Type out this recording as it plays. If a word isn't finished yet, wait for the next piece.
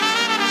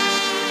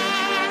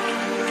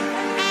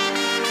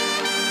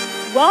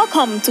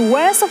Welcome to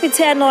Words of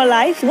Eternal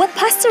Life with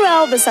Pastor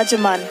Elvis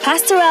Agyemang.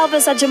 Pastor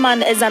Elvis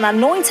Agyemang is an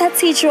anointed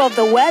teacher of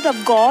the Word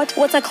of God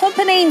with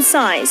accompanying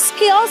signs.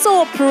 He also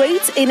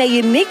operates in a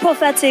unique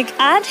prophetic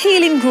and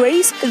healing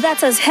grace that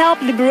has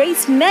helped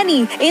liberate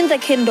many in the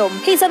kingdom.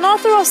 He's an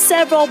author of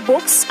several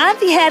books and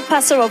the head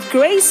pastor of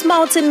Grace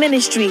Mountain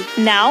Ministry.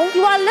 Now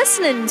you are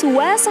listening to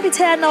Words of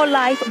Eternal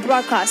Life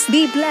broadcast.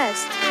 Be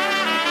blessed.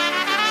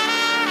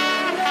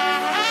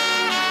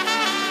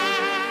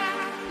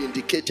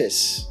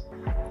 Indicators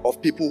of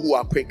people who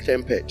are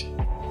quick-tempered.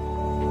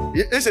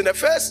 Listen, the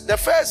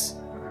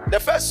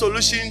first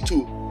solution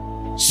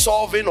to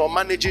solving or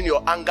managing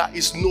your anger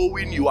is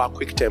knowing you are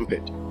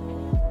quick-tempered.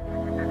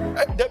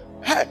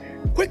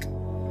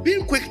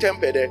 Being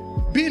quick-tempered,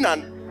 being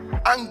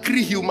an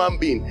angry human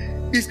being,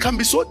 it can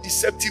be so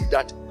deceptive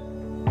that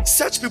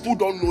such people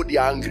don't know they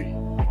are angry.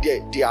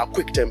 They are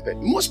quick-tempered.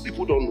 Most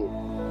people don't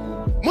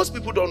know. Most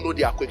people don't know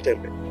they are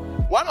quick-tempered.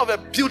 One of the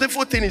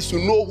beautiful things is to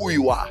know who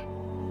you are.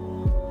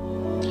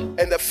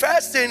 And the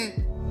first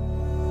thing,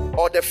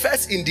 or the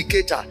first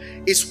indicator,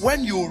 is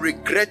when you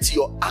regret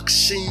your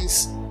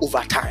actions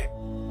over time.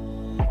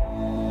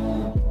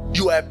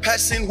 You are a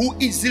person who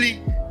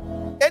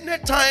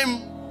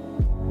anytime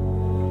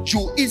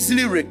you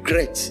easily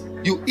regret,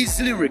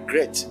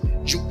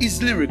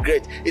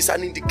 it's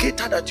an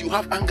indicator that you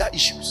have anger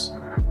issues.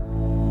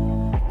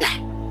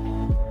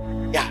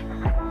 Yeah.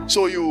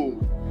 So you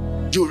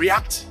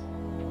react,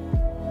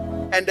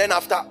 and then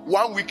after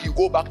 1 week you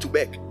go back to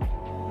bed.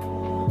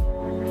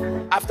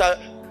 After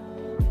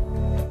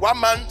 1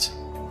 month,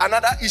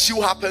 another issue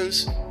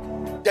happens.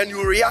 Then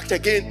you react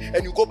again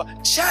and you go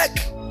back. Check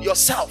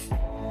yourself.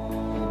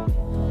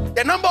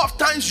 The number of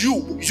times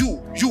you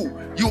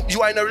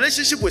are in a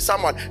relationship with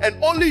someone and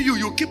only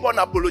you keep on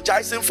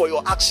apologizing for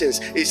your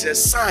actions is a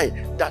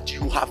sign that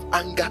you have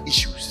anger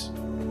issues.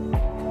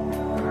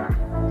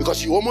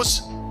 Because you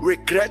almost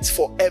regret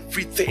for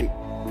everything.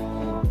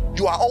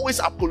 You are always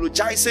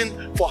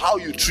apologizing for how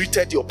you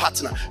treated your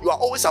partner. You are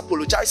always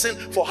apologizing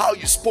for how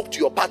you spoke to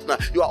your partner.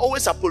 You are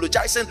always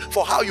apologizing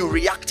for how you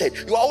reacted.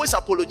 You are always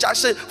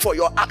apologizing for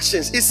your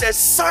actions. It's a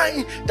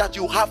sign that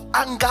you have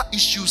anger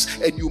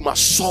issues and you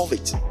must solve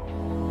it.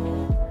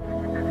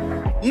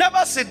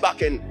 Never sit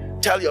back and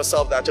tell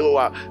yourself that, oh,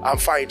 I'm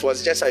fine. It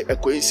was just a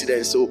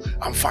coincidence, so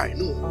I'm fine.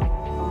 No.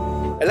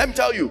 And let me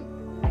tell you,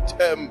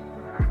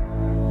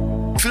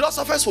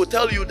 philosophers will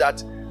tell you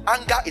that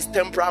anger is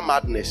temporal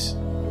madness.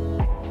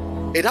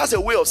 It has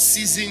a way of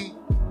seizing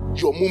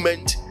your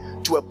moment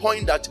to a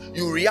point that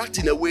you react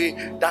in a way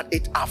that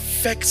it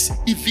affects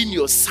even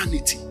your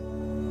sanity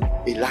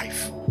in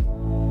life.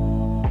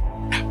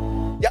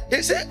 Yeah,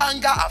 they say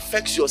anger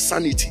affects your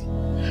sanity.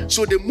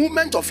 So the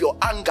moment of your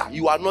anger,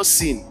 you are not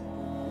seen.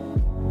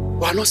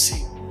 You are not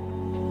seen.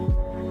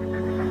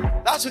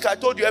 Last week I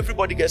told you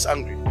everybody gets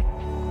angry.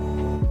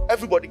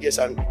 Everybody gets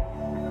angry.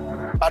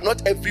 But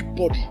not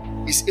everybody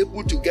is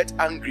able to get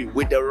angry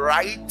with the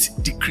right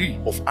degree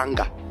of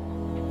anger.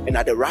 And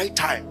at the right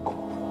time,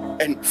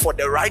 and for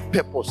the right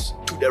purpose,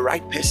 to the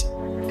right person.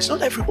 It's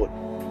not everybody,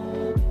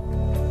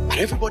 but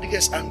everybody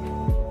gets angry.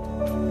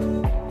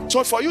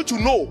 So for you to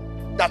know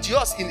that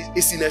yours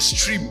is in a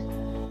stream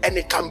and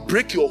it can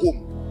break your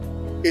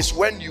home, is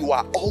when you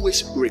are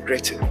always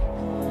regretting.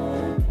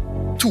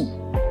 2,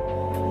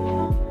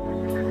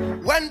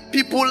 when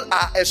people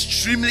are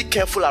extremely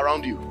careful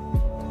around you,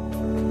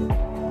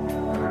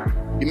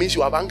 it means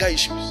you have anger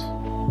issues.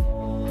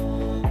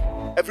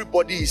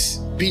 Everybody is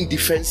being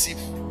defensive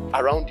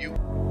around you.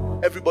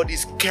 Everybody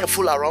is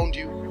careful around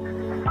you.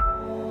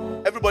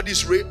 Everybody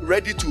is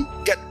ready to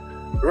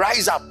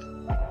rise up.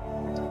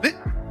 Hey,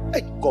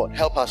 God,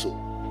 help us all.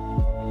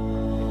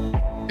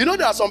 You know,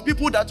 there are some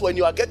people that when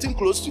you are getting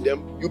close to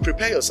them, you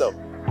prepare yourself.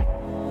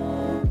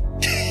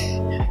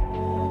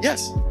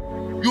 Yes.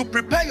 You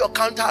prepare your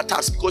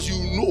counterattacks because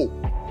you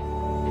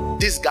know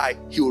this guy,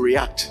 he will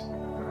react.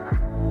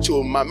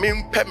 So my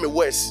main Pemi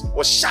West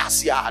was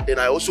Shasia, then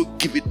I also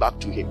give it back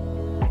to him.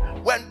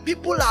 When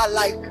people are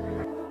like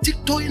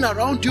tiptoeing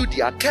around you,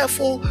 they are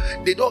careful,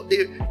 they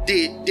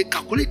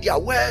calculate their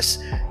words,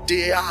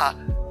 they are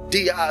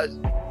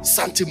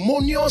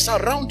sanctimonious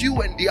around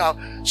you, and they are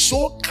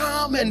so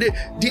calm, and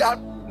they are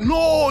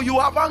you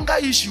have anger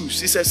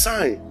issues. It's a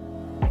sign.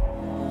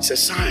 It's a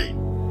sign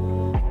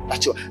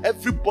that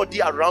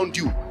everybody around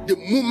you, the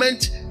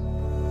moment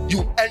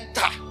you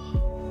enter,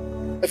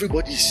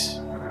 everybody's.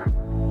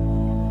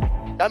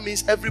 That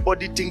means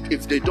everybody think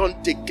if they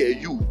don't take care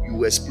of you,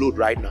 you explode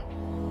right now.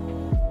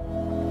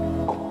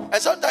 And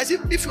sometimes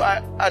if you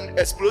are an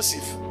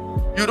explosive,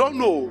 you don't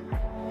know.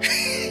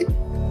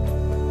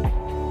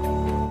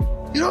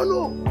 You don't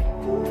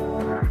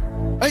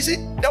know. I see,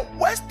 the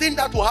worst thing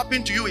that will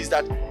happen to you is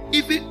that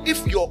even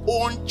if your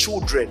own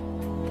children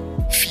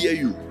fear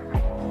you,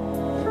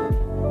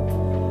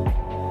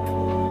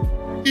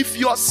 if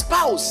your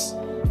spouse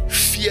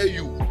fear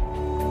you,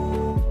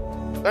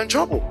 you're in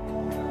trouble.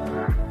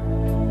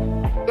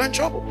 You're in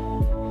trouble.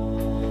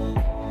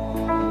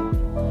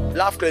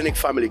 Love Clinic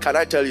family, can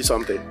I tell you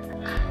something?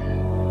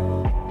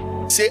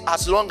 Say,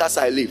 as long as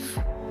I live,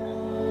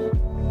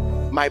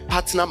 My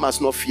partner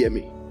must not fear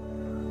me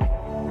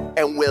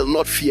and will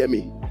not fear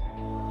me.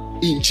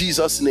 In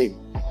Jesus' name.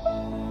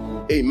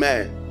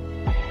 Amen.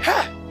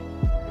 Huh.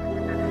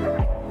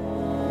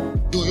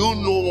 Do you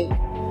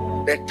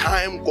know the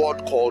time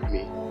God called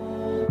me?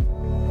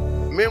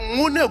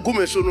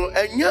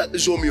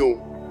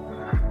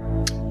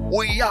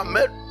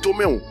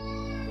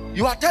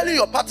 You are telling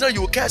your partner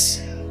you curse.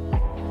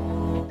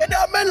 And there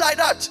are men like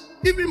that,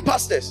 even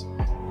pastors.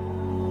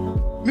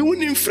 Me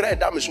wouldn't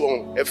friend that is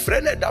wrong. A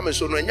friend that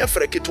is wrong, and your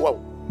friend it wow.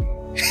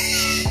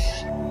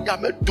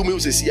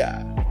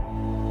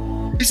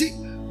 You see,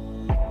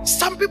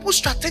 some people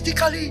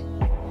strategically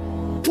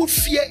put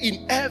fear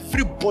in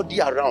everybody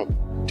around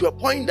to a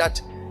point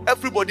that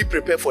everybody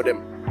prepare for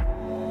them.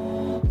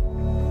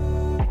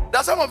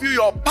 That some of you,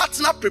 your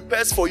partner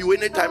prepares for you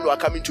anytime you are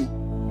coming to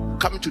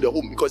the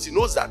home, because he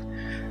knows that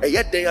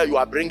yet there you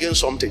are bringing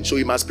something, so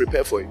he must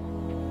prepare for you.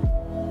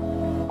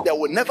 There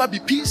will never be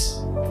peace.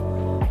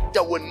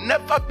 There will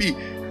never be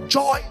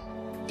joy.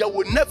 There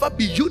will never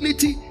be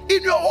unity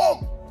in your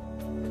home.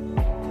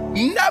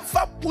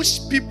 Never push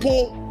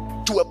people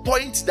to a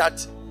point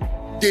that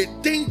they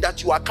think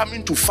that you are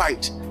coming to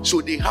fight, so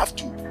they have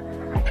to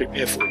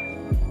prepare for you.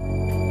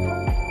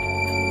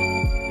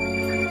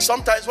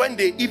 Sometimes when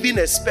they even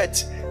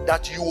expect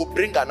that you will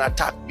bring an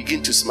attack,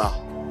 begin to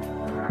smile.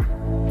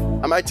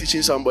 Am I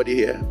teaching somebody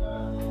here?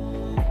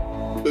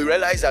 We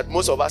realize that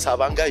most of us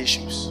have anger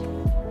issues.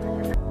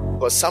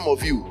 Because some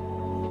of you,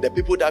 the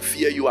people that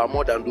fear you are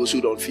more than those who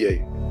don't fear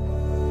you.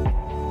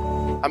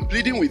 I'm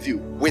pleading with you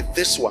with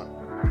this one.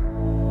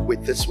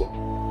 With this one.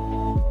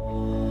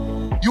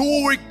 You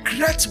will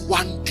regret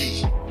one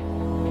day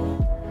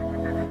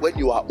when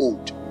you are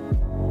old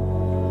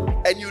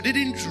and you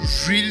didn't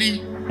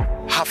really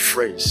have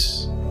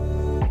friends.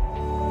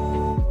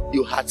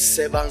 You had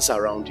servants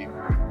around you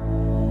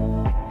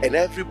and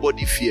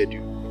everybody feared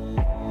you.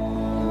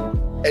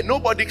 And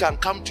nobody can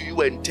come to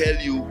you and tell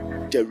you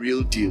the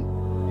real deal.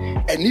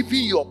 And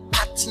even your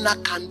partner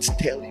can't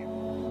tell you.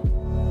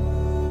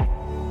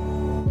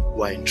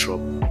 You are in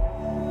trouble.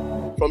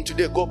 From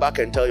today, go back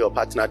and tell your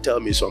partner, tell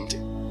me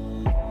something.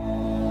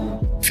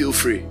 Feel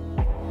free.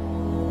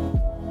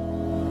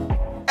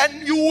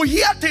 And you will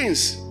hear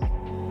things.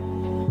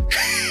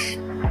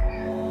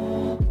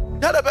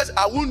 Tell the person,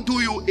 I won't do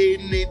you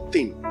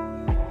anything.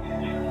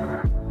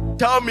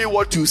 Tell me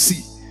what you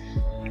see.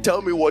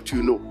 Tell me what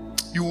you know.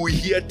 You will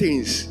hear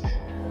things.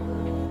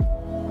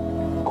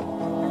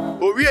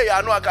 You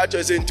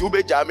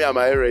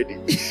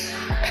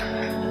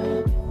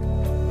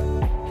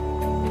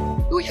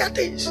hear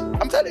things.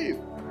 I'm telling you.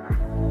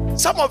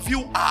 Some of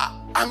you are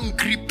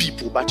angry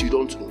people, but you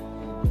don't know.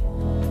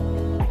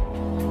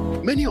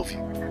 Many of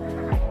you.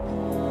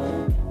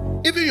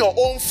 Even your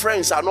own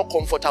friends are not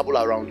comfortable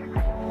around you.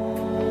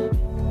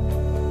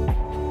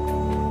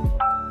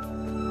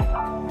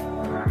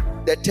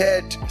 The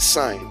third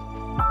sign.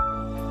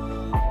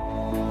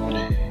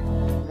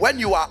 When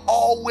you are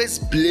always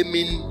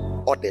blaming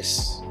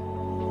others,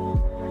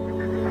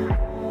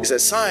 it's a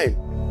sign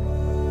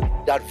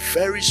that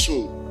very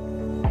soon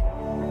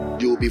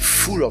you will be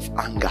full of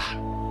anger.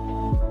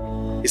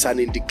 It's an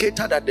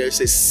indicator that there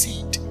is a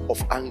seed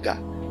of anger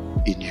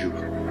in you.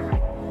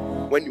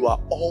 When you are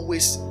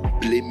always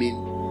blaming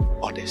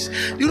others.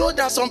 You know,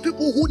 there are some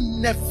people who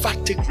never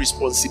take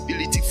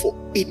responsibility for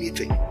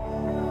anything.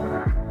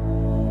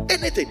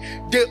 Anything.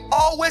 They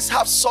always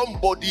have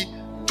somebody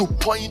to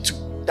point to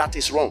that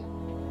is wrong.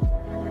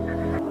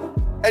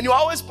 And you're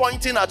always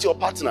pointing at your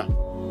partner.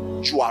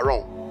 You are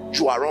wrong.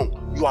 You are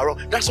wrong. You are wrong.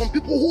 There are some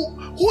people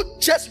who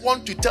just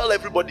want to tell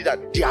everybody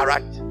that they are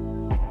right.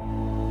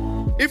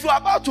 If you are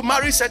about to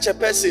marry such a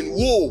person,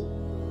 whoa,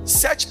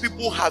 such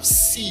people have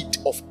seed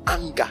of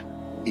anger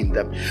in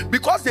them.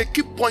 Because they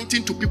keep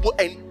pointing to people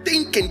and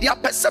thinking their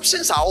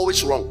perceptions are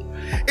always wrong.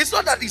 It's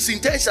not that it's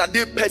intentional.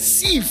 They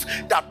perceive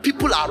that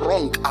people are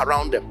wrong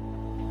around them.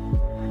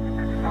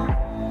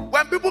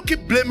 When people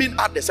keep blaming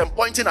others and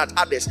pointing at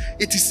others,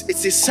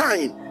 it's a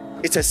sign.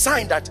 It's a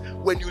sign that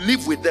when you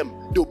live with them,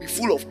 they'll be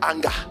full of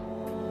anger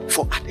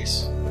for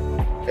others.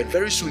 And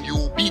very soon you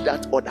will be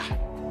that other.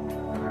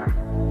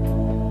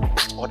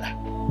 That other.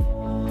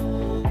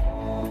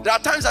 There are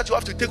times that you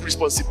have to take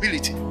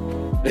responsibility.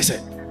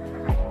 Listen,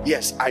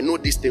 yes, I know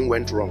this thing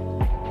went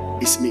wrong.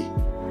 It's me.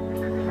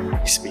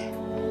 It's me.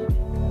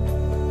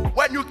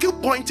 When you keep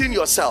pointing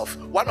yourself,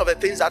 one of the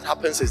things that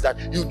happens is that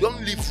you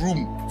don't leave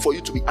room for you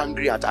to be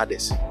angry at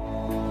others.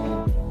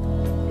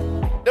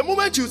 The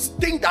moment you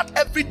think that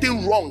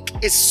everything wrong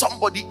is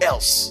somebody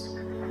else,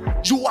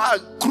 you are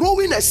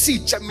growing a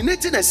seed,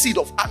 germinating a seed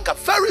of anger.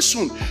 Very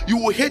soon, you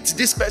will hate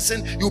this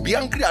person, you'll be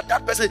angry at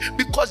that person,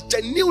 because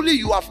genuinely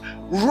you have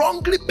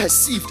wrongly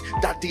perceived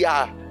that they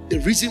are the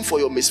reason for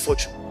your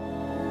misfortune.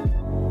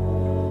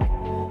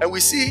 And we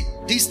see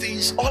these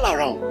things all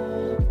around.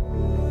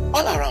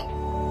 All around.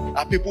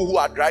 Are people who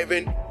are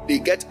driving, they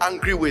get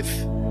angry with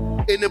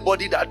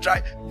anybody that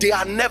drive. They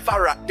are never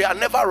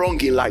wrong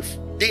in life.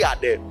 They are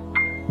the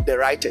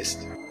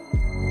rightest.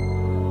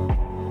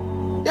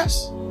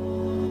 Yes.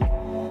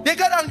 They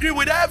get angry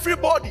with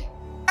everybody.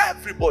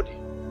 Everybody.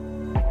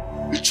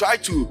 You try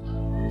to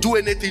do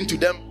anything to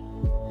them.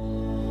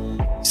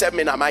 Send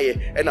me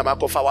namaye, and I'm a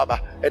kofawaba,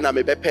 and I'm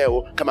a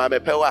bepeo, come on, a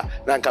pewa,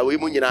 Nanka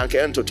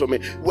Wimunyanka, and to me.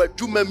 Where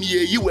do me,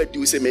 you were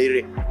do say,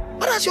 Mary?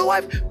 But that's your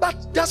wife.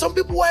 But there are some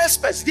people who are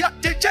experts.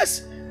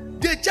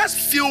 They just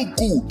feel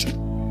good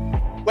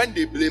when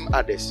they blame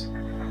others.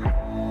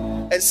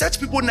 And such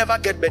people never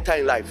get better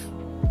in life.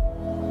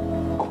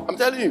 I'm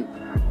telling you.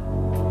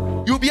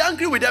 You'll be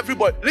angry with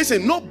everybody.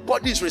 Listen,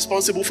 nobody is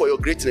responsible for your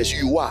greatness.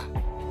 You are.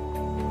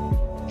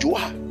 You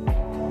are.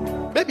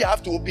 Maybe I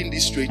have to open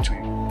this straight to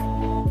you.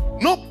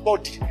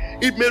 Nobody.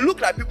 It may look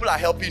like people are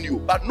helping you,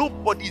 but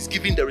nobody is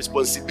giving the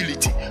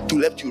responsibility to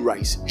let you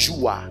rise.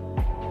 You are.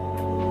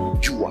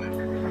 You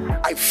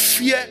are. I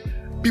fear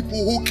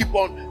people who keep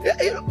on.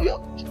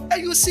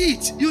 And you see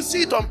it. You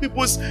see it on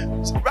people's.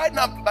 Right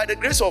now, by the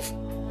grace of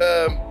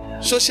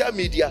social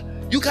media,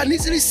 you can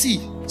easily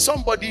see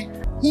somebody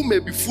who may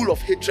be full of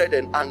hatred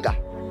and anger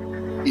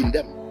in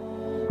them.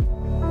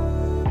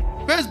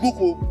 Facebook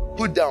will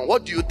put down,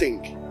 what do you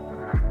think?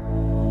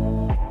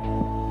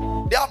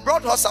 They have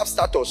brought WhatsApp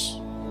status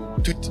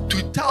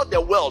to tell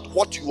the world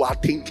what you are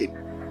thinking.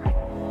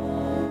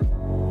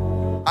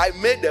 I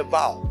made a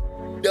vow.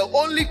 The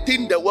only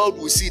thing the world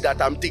will see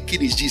that I'm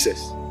thinking is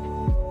Jesus.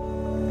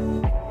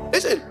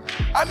 Listen,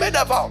 I made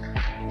a vow.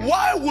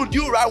 Why would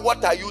you write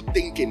what are you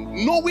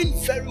thinking, knowing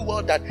very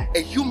well that a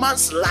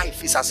human's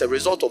life is as a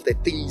result of the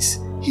things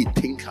he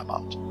thinks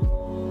about?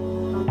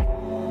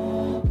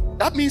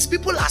 That means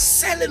people are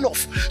selling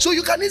off. So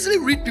you can easily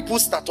read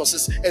people's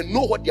statuses and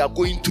know what they are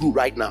going through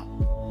right now.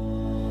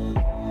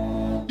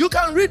 You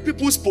can read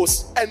people's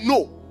posts and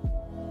know.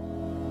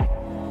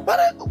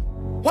 But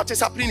what is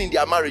happening in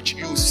their marriage,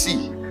 you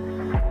see,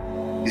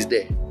 is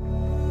there.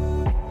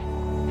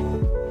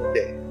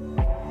 There.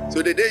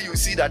 So the day you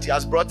see that he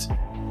has brought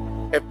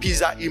a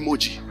pizza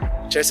emoji,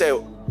 just say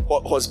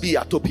hosbi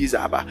ato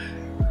pizza,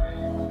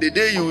 the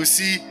day you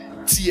see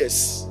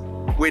tears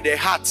with the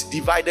heart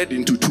divided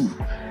into two,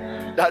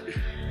 that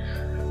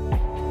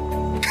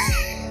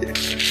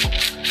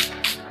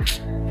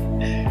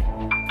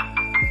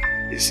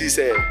she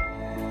said,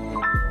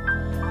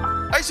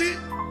 I see,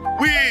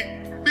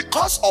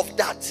 because of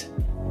that,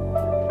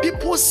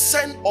 people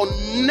send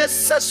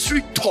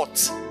unnecessary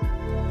thoughts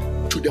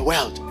to the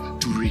world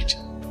to read.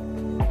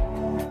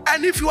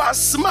 And if you are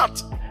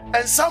smart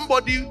and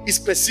somebody is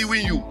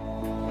pursuing you,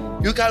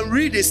 you can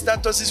read his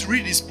statuses,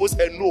 read his posts,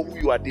 and know who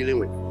you are dealing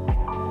with.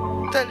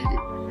 I'm telling you.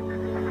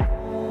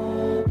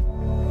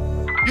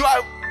 You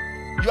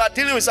are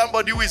dealing with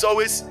somebody who is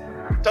always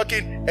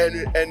talking,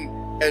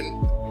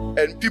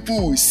 and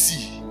people will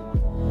see.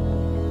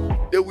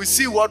 They will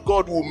see what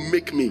God will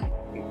make me.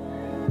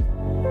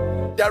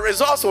 The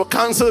results will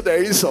cancel the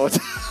insult.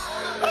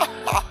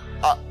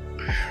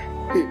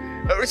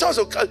 The results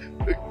will cancel.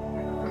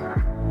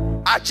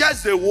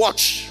 Adjust the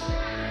watch.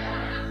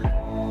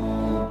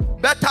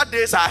 Better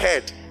days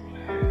ahead.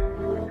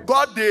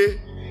 God day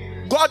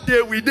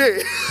we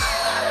day.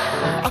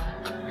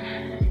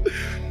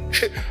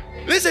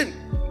 Listen,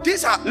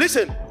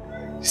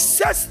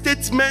 such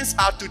statements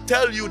are to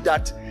tell you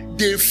that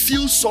they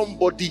feel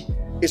somebody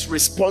is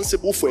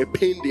responsible for a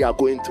pain they are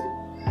going through.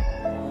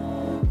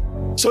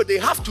 So they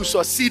have to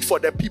succeed for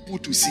the people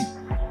to see.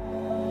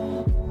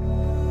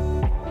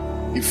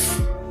 If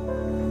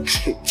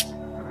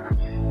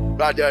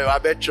I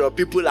bet you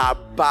people are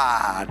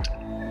bad.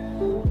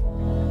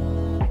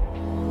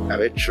 I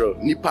bet you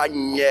nipa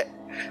nye.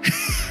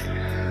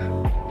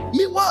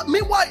 Meanwhile,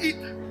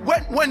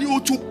 when you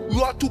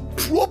are to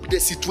probe the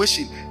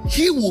situation,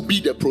 he will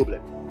be the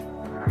problem.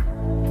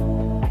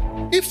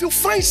 If you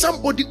find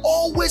somebody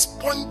always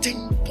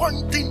pointing,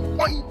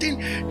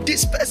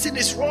 this person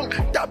is wrong,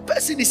 that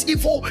person is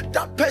evil,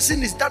 that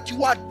person is that,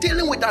 you are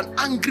dealing with an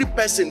angry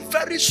person,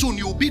 very soon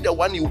you'll be the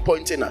one you're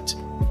pointing at.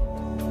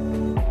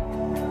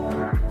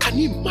 Can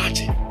you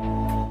imagine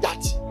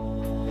that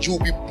you'll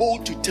be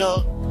bold to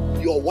tell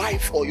your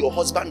wife or your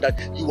husband that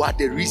you are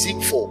the reason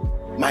for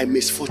my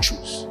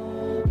misfortunes?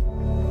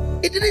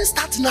 It didn't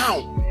start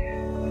now.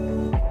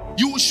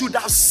 You should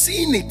have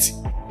seen it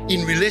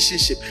in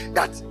relationship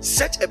that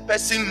such a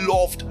person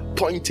loved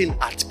pointing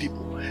at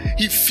people.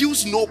 He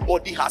feels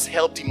nobody has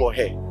helped him or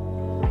her.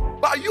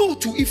 But you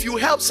too, if you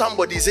help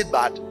somebody, is it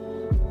bad?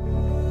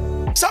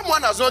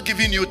 Someone has not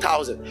given you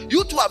 1,000.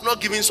 You too have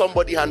not given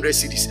somebody 100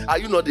 cedis. Are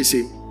you not the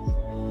same?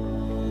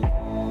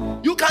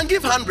 You can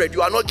give 100,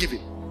 you are not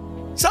giving.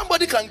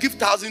 Somebody can give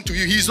 1,000 to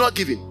you, he's not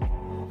giving.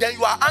 Then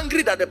you are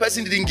angry that the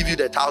person didn't give you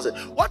the 1,000.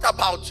 What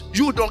about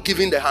you not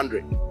giving the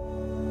 100?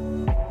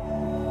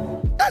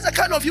 That's the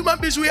kind of human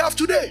beings we have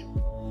today.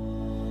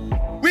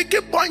 We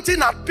keep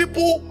pointing at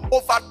people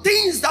over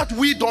things that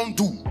we don't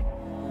do.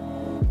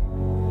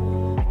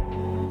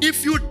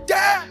 If you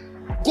dare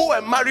go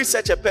and marry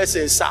such a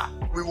person, sir,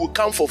 we will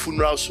come for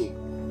funeral soon.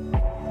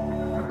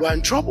 You are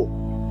in trouble.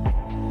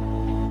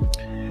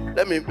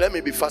 Let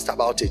me be fast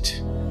about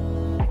it.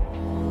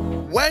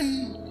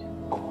 When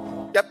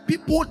the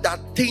people that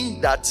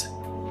think that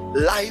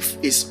life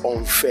is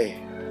unfair,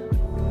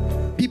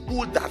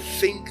 people that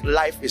think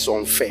life is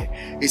unfair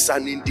is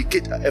an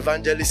indicator.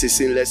 Evangelist is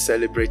saying, let's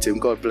celebrate him.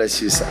 God bless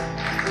you, sir.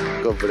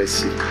 God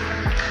bless you.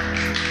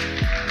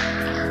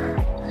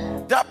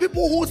 There are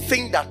people who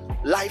think that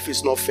life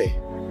is not fair.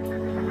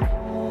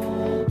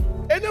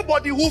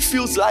 Anybody who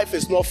feels life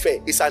is not fair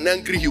is an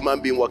angry human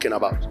being walking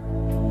about.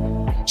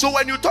 So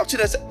when you talk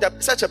to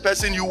such a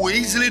person, you will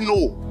easily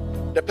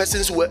know the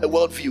person's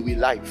worldview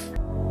in life.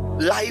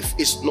 Life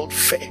is not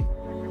fair.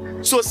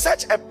 So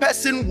such a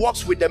person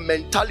walks with the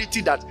mentality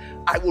that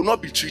I will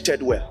not be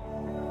treated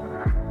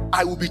well.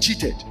 I will be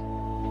cheated.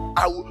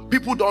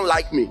 People don't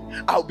like me.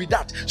 I'll be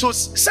that. So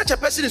such a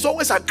person is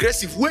always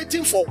aggressive,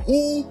 waiting for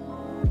who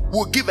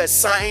will give a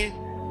sign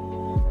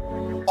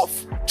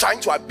of trying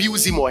to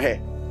abuse him or her.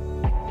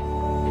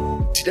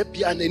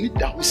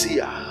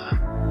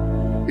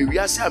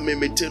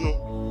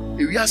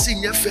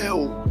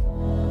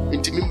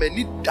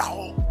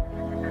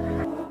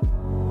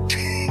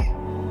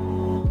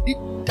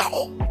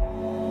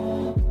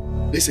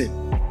 Listen,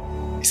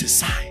 it's a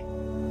sign.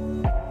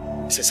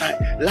 It's a sign.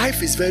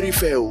 Life is very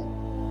fair.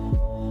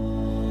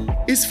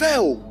 It's fair.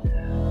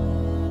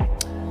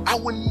 I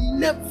will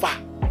never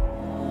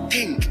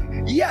think,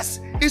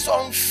 yes, it's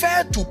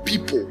unfair to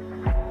people,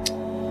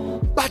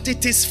 but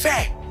it is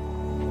fair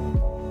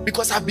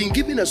because I've been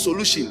given a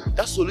solution.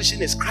 That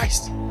solution is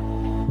Christ.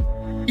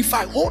 If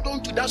I hold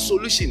on to that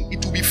solution,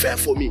 it will be fair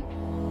for me.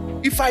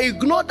 If I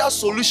ignore that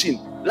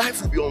solution,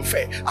 life will be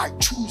unfair. I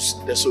choose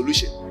the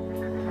solution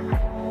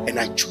and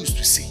I choose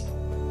to say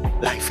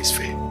life is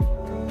fair.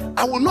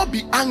 I will not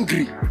be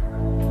angry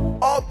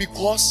all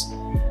because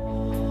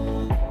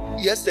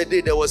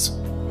yesterday there was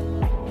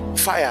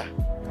fire.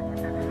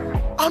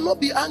 I'll not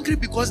be angry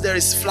because there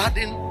is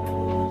flooding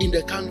in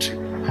the country.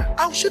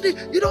 How should it?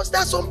 You know,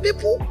 there's some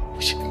people.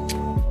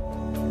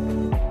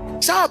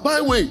 Say, by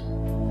the way,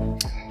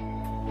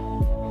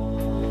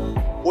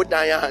 what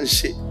Diane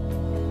say?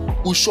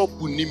 Who shop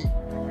with him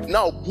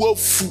now?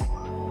 Bofu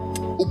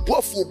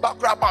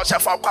background about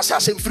Shafa Kwasa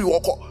same free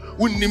walker.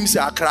 Who names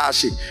are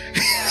crash?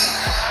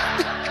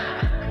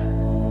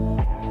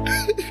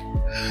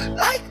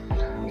 Like,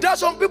 there are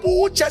some people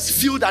who just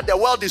feel that the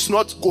world is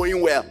not going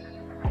well.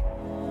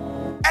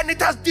 And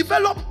it has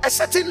developed a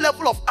certain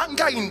level of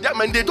anger in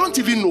them and they don't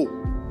even know.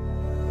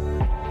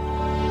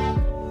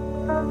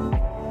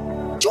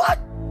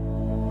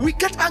 We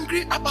get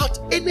angry about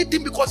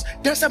anything because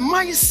there's a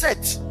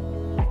mindset.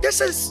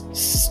 There's a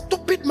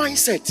stupid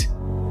mindset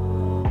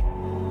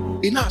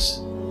in us.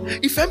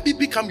 If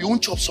MPP come, you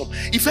won't chop some.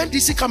 If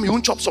NDC come, you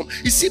won't chop some.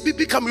 If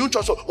CPP come, you won't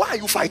chop some. Why are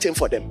you fighting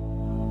for them?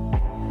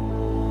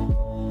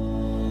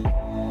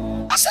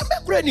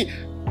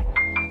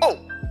 Oh,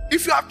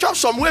 if you have chopped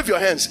some, wave your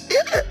hands.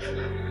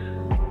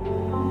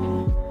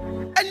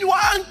 And you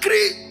are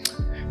angry.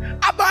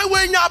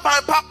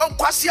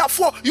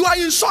 You are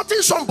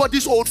insulting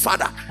somebody's old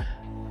father.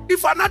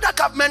 If another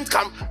government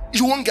comes,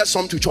 you won't get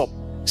some to chop.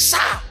 Sir,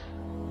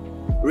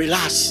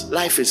 relax.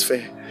 Life is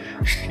fair.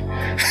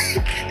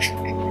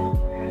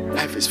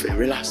 Life is fair.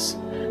 Relax.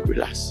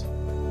 Relax.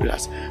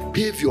 Relax.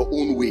 Pave your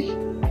own way.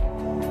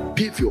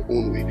 Pave your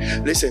own way.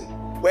 Listen,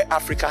 where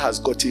Africa has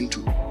gotten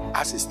to,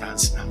 as it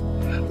stands now,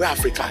 where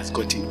Africa has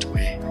gotten to,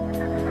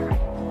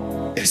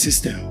 a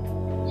system.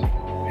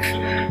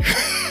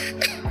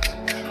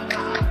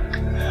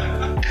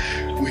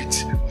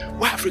 Wait,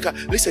 where Africa?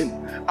 Listen,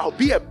 I'll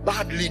be a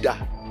bad leader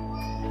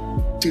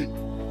to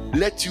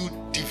let you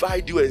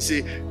divide you and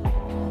say,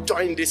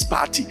 join this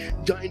party,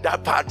 join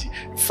that party,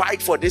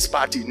 fight for this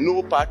party.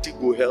 No party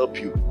will help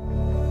you.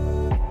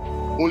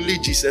 Only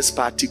Jesus'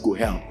 party will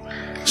help.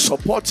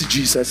 Support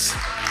Jesus.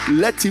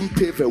 Let him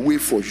pave a way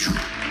for you.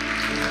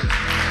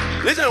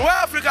 Listen, where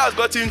Africa has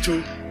gotten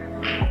to,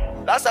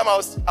 last time I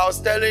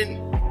was telling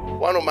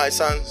one of my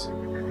sons,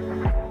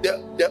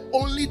 the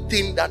only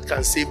thing that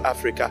can save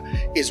Africa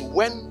is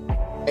when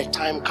a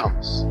time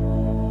comes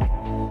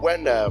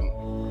when a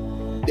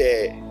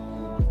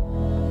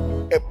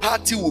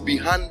party will be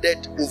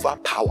handed over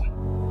power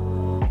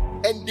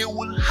and they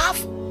will have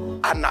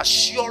an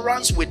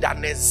assurance with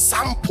an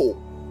example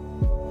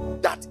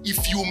that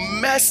if you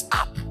mess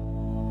up,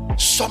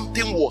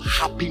 something will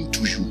happen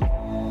to you.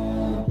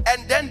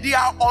 And then they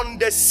are on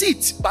the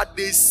seat, but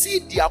they see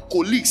their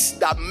colleagues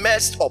that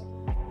messed up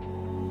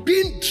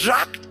being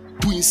dragged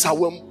to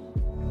Nsawam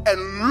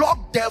and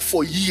locked there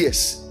for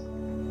years.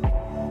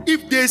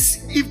 If their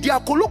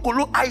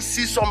Kolokolo I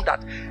see some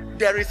that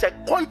there is a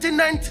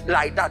continent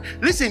like that.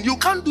 Listen, you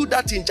can't do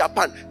that in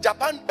Japan.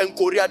 Japan and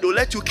Korea, they'll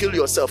let you kill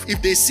yourself.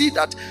 If they see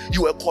that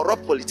you are a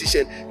corrupt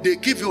politician, they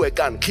give you a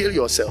gun, kill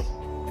yourself.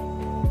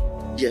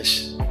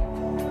 Yes.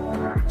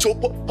 So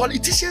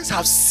politicians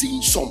have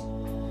seen some.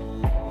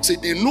 So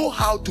they know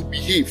how to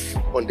behave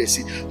on the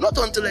sea. Not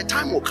until a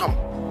time will come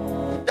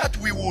that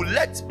we will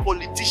let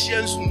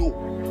politicians know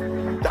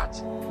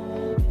that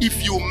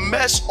if you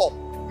mess up,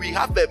 we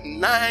have a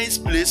nice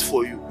place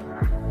for you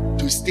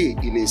to stay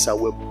in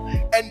Nsawam.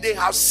 And they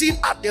have seen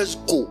others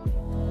go.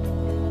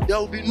 There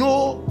will be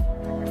no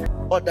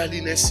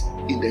orderliness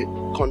in the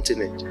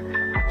continent.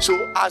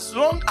 So as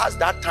long as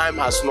that time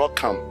has not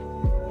come,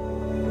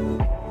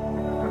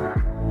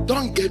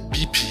 don't get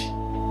BP.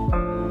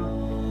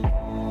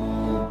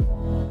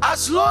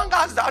 As long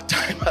as that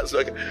time has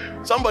not come.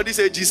 Somebody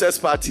say Jesus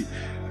party.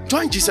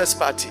 Join Jesus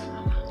party.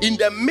 In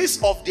the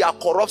midst of their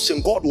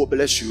corruption, God will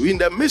bless you. In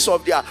the midst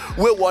of their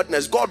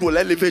waywardness, God will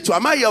elevate you.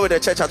 Am I here with the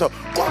church at all?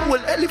 God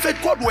will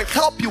elevate, God will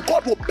help you,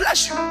 God will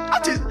bless you.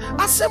 That is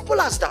as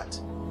simple as that.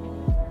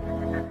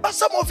 But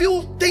some of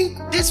you think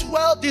this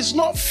world is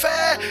not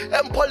fair,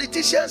 and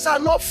politicians are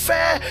not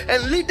fair,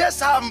 and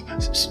leaders are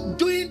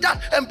doing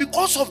that, and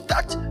because of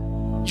that,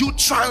 you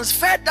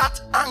transfer that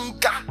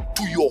anger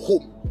to your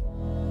home.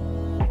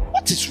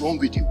 What is wrong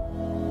with you?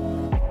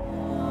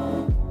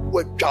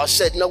 What God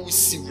said, now we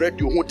see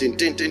radio.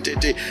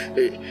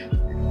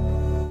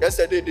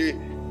 Yesterday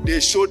they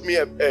showed me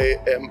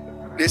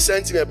they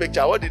sent me a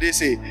picture. What did they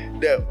say?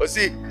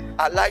 See,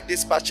 I like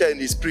this pastor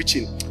and his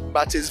preaching,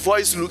 but his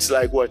voice looks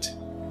like what?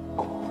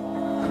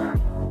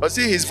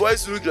 See, his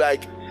voice looks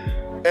like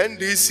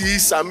NDC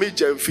Sami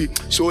Jemfi.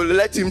 So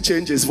let him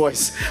change his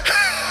voice.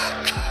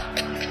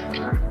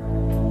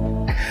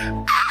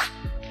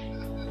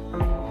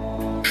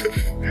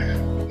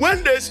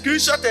 When they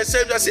screenshot the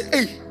same, they say,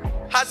 hey,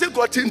 has he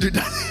gotten to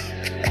that?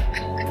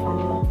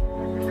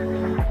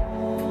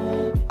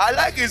 I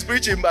like his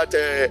preaching, but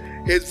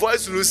his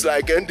voice looks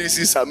like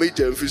NDC Sami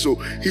Jemfi, so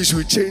he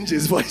should change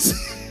his voice.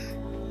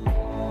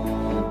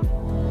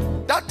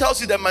 That tells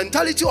you the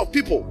mentality of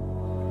people.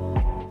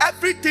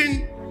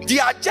 Everything, they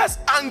are just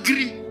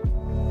angry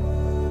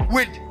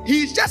with,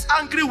 he's just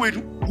angry with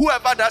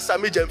whoever that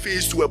Sami Jemfi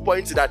is, to a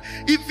point that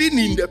even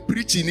in the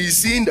preaching, he's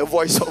seeing the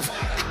voice of,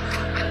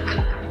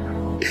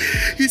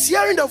 he's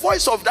hearing the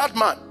voice of that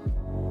man.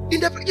 You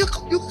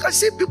can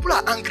see people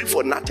are angry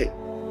for nothing.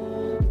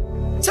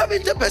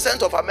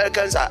 70% of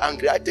Americans are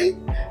angry. I think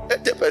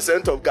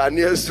 80% of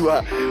Ghanaians too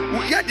are.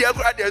 Yeah,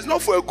 there's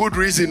not for a good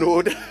reason.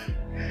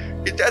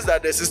 It's just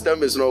that the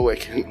system is not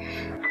working.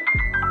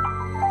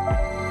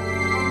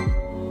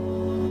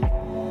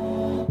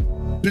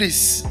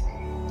 Please,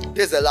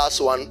 this is the last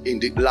one, in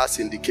the last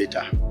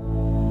indicator.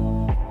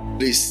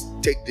 Please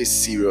take this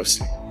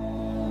seriously.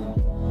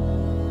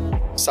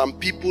 Some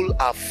people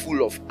are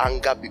full of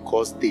anger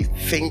because they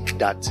think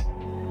that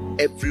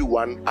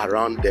everyone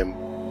around them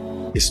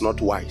is not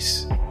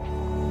wise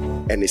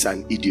and is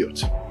an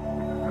idiot,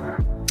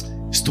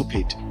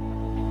 stupid,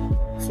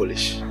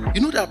 foolish.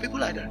 You know there are people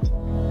like that.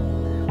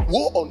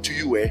 Woe unto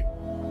you,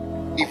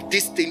 if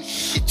this thing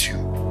hit you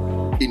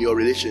in your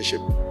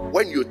relationship,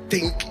 when you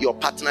think your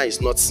partner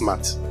is not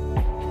smart.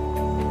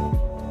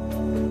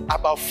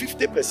 About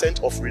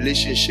 50% of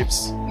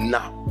relationships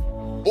now,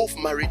 both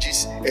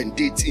marriages and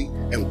dating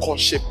and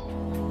courtship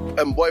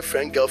and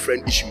boyfriend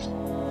girlfriend issues,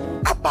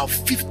 about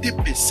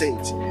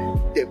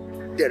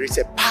 50% there is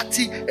a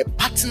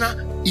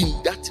partner in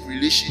that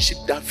relationship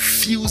that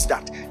feels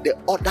that the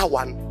other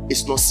one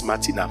is not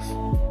smart enough,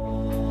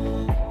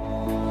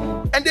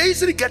 and they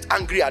easily get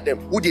angry at them.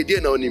 Who they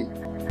didn't know him?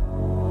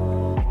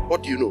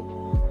 What do you know?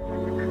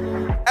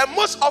 And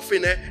most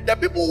often the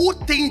people who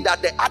think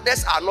that the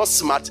others are not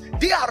smart,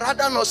 they are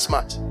rather not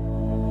smart,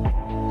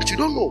 but you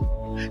don't know.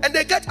 And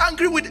they get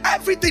angry with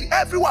everything,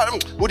 everyone.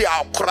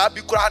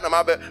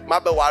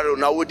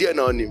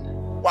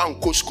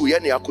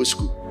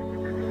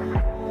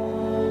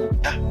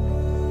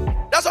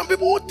 There are some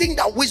people who think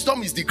that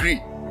wisdom is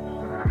degree.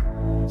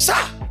 Sir,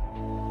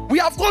 we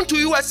have gone to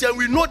US and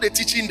we know the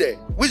teaching there.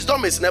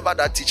 Wisdom is never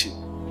that teaching.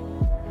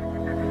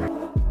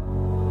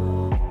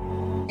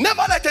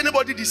 Never let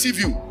anybody deceive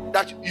you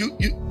that you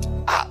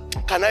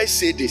can I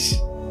say this?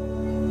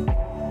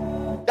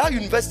 That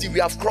university,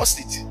 we have crossed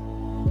it.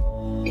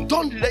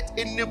 Don't let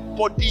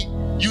anybody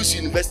use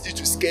university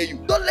to scare you.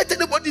 Don't let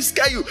anybody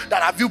scare you.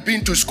 That have you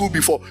been to school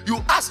before?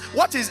 You ask,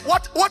 what is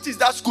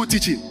that school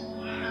teaching?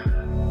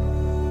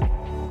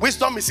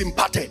 Wisdom is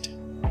imparted.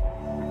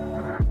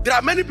 There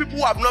are many people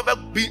who have never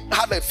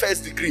have a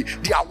first degree.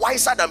 They are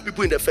wiser than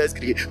people in the first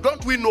degree.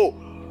 Don't we know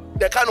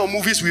the kind of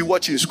movies we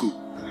watch in school?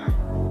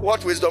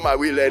 What wisdom are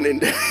we learning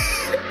there?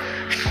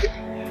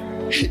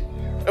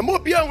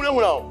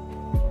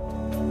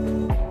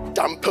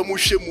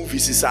 Tampamushe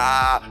movies is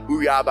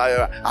we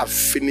have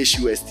finished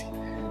UST.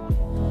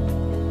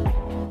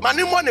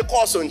 Mani mo ne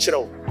course on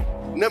chiro.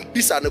 Na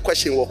bisa the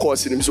question what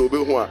course in so be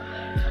ho a.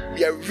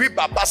 Ye read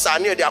babasa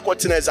na dey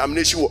akotin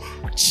examination wo.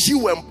 She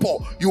went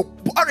poor. You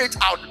pour it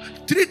out.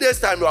 3 days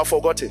time you have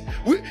forgotten.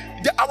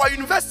 Our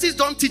universities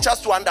don't teach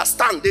us to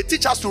understand. They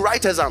teach us to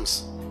write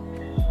exams.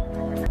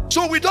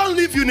 So we don't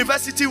leave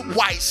university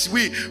wise.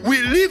 We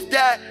live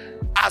there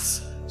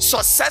as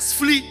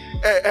successfully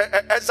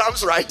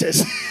exams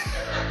writers.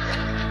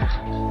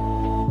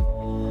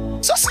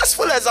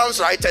 Successful exams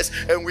writers,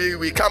 and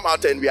we come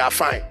out and we are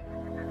fine.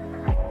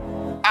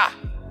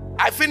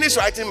 I finished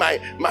writing my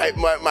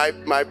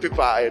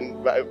paper,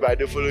 and by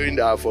the following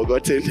day I've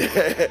forgotten.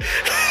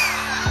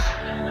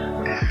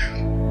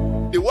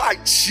 The way I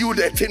chewed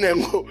the thing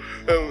and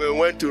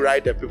went to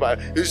write the paper.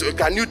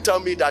 Can you tell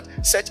me that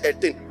such a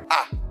thing?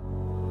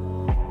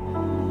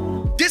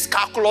 this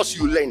calculus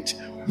you learned,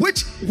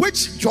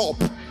 which job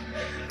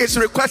is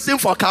requesting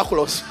for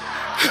calculus?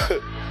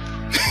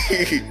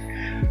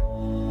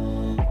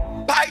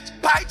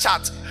 Pie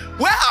chart.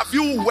 Where have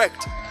you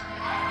worked?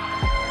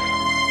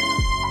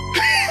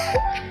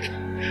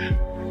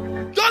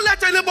 Don't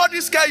let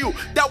anybody scare you.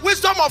 The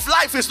wisdom of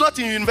life is not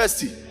in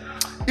university.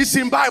 It's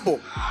in Bible.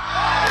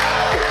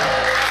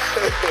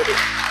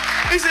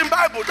 It's in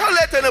Bible. Don't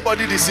let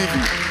anybody deceive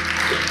you.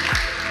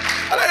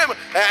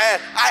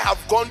 I have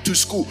gone to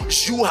school.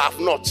 You have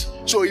not.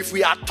 So if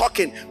we are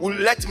talking,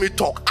 let me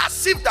talk.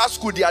 As if that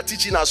school they are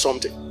teaching us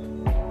something.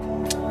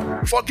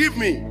 Forgive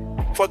me.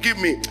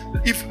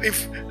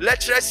 If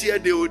lecturers here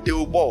they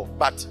will bore,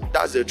 but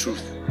that's the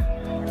truth.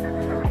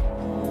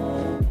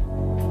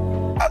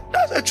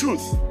 That's the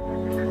truth.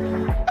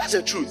 That's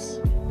the truth.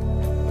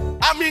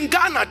 I'm in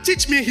Ghana.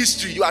 Teach me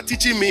history. You are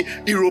teaching me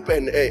Europe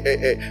and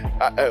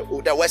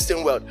the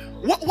Western world.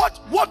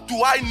 What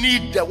do I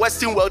need the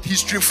Western world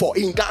history for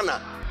in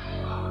Ghana?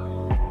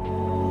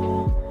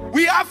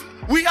 We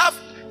have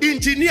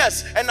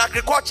engineers and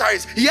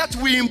agriculturists, yet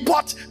we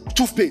import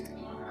toothpaste.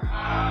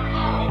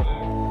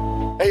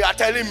 And you are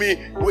telling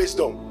me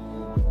wisdom.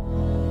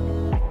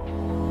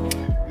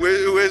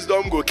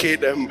 Wisdom go kill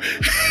them.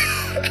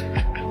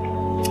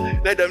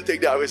 Let them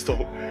take their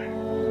wisdom.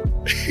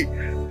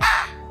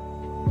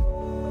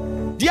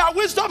 Their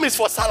wisdom is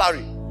for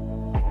salary.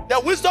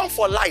 Their wisdom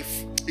for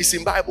life is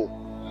in Bible.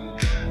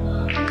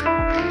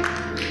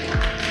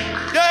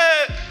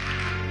 Yeah.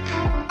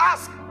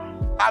 Ask.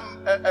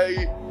 I'm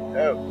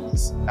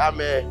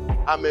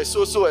a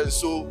so and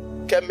so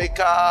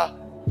chemical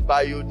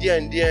bio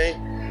engineer.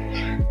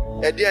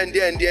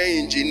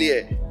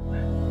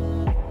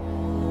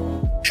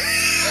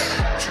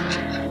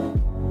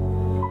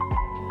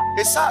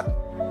 It's sad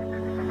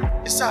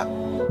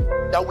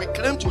that we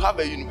claim to have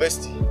a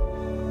university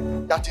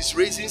that is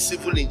raising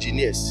civil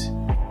engineers,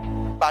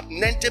 but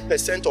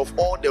 90% of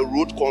all the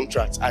road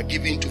contracts are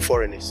given to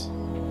foreigners.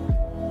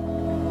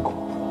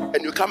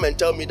 And you come and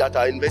tell me that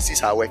our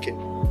universities are working.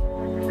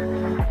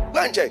 Go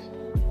and check.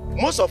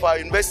 Most of our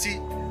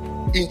university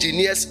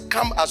engineers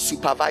come as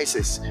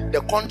supervisors.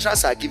 The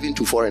contracts are given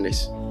to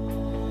foreigners.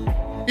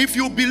 If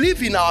you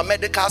believe in our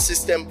medical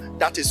system,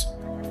 that is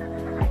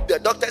the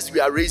doctors we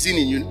are raising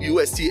in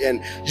UST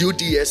and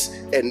UDS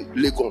and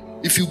Legon,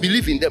 if you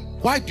believe in them,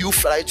 why do you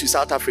fly to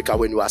South Africa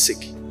when you are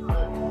sick?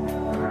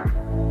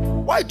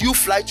 Why do you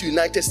fly to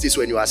United States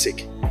when you are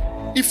sick?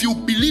 If you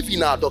believe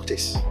in our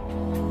doctors.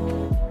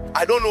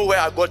 I don't know where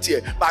I got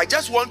here, but I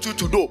just want you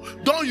to know,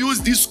 don't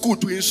use this school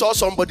to insult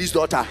somebody's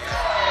daughter.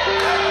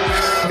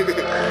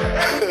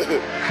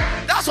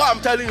 That's what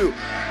I'm telling you.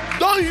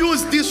 Don't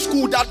use this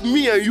school that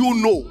me and you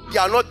know they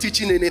are not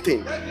teaching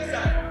anything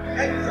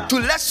to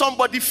let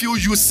somebody feel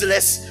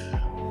useless,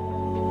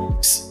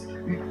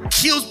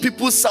 kills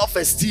people's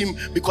self-esteem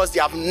because they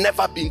have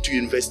never been to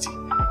university.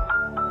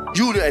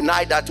 You and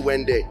I that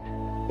went there.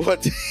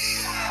 What?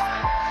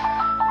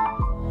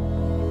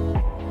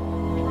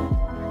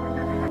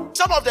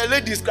 Some of the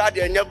ladies cried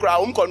their neck cry.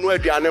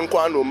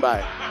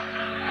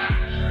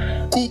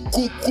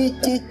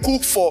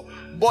 Cook for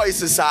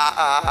boys.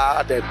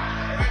 Then.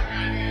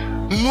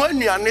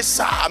 When you are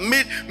nessa,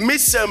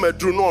 miss them a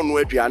drone no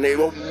eduane.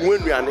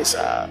 When you are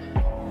nessa,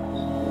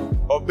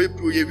 or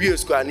baby, you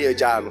square near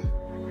Jano.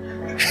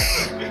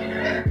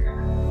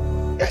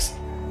 Yes,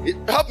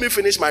 help me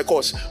finish my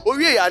course. Oh,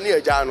 we are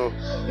near Jano.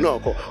 No,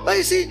 but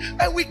you see,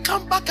 and we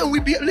come back and we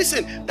be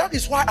listen. That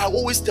is why I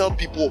always tell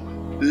people,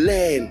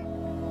 learn.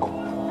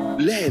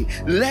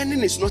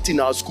 Learning is not in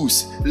our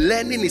schools.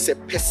 Learning is a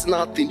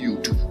personal thing you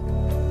do.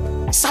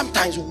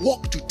 Sometimes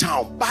walk to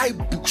town, buy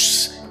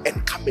books,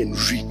 and come and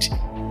read.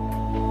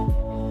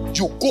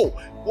 You go.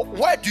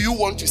 Where do you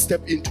want to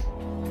step into?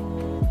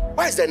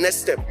 What is the next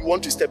step you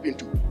want to step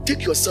into?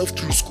 Take yourself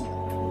through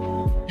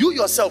school. You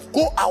yourself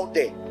go out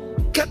there,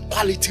 get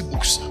quality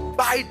books,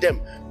 buy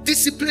them,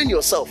 discipline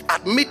yourself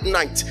at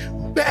midnight,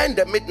 burn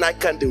the midnight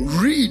candle,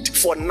 read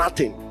for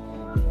nothing.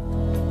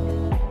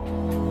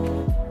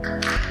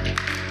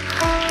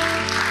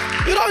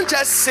 You don't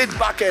just sit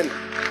back and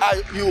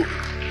I know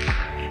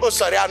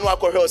I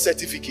got a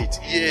certificate.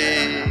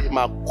 Yeah,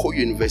 my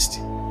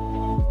co-university.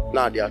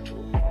 Now they are true.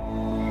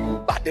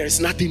 But there is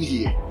nothing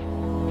here.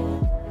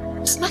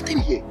 There's nothing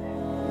here.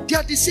 They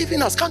are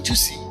deceiving us, can't you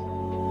see?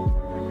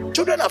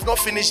 Children have not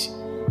finished.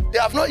 They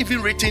have not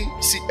even written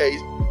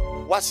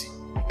WASSCE.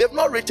 They have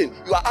not written.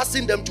 You are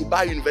asking them to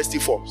buy university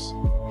forms.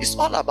 It's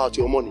all about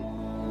your money.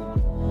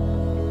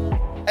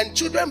 And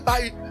children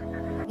buy.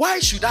 Why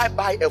should I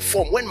buy a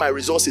form when my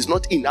resource is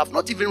not in? I've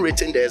not even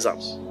written the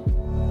exams.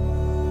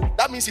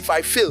 That means if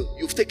I fail,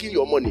 you've taken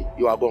your money,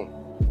 you are gone.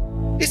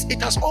 It's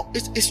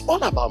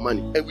all about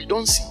money, and we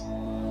don't see.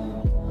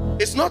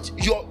 It's not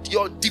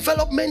your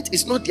development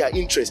is not their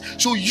interest.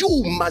 So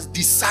you must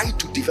decide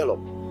to develop.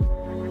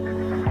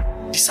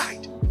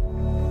 Decide.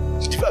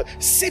 Develop.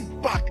 Sit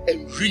back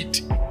and read.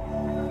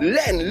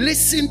 Learn,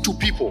 listen to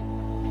people.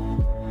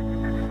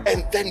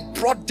 And then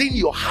broaden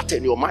your heart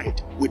and your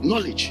mind with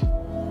knowledge.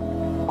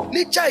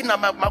 Ni China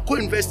mako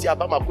university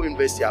aba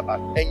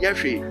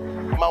enyehwe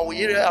ma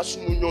oyire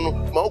asumunyono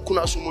ma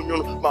okuna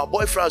asumunyono ma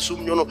boyfriend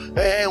asumunyono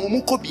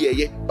umuko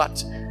bieye,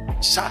 but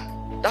sir,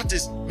 that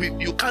is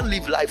you can't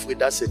live life with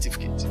that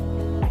certificate.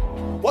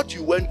 What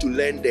you went to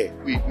learn there,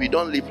 we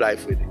don't live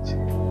life with it.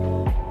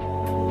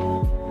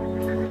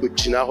 But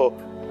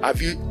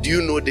do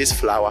you know this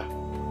flower?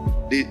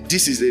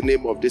 This is the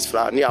name of this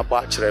flower.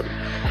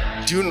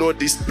 Do you know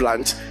this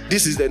plant?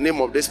 This is the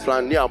name of this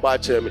plant.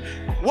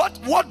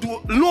 What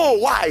do no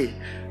why?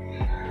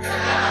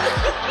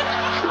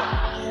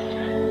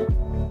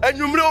 And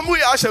you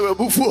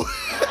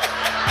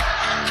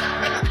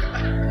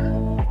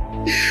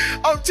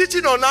I'm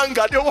teaching on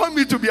anger. They want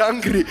me to be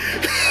angry.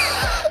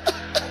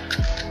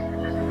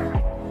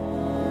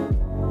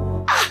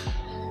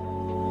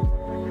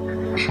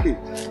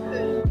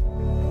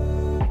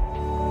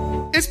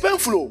 It's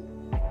painful.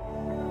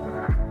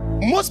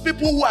 Most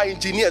people who are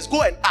engineers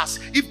go and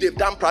ask if they've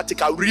done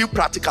real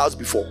practicals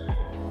before.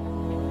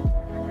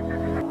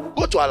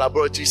 Go to our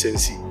laboratories and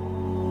see.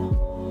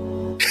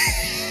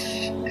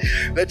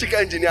 Electrical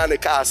engineer and the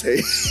car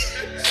say.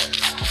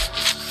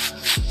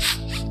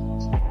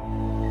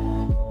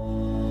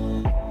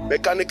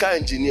 Mechanical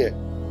engineer.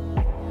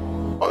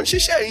 On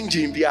shisha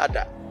engine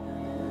biada.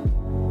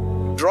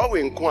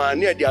 Drawing kwa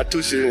near their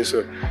two students.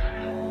 To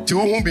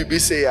whom BB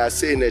say are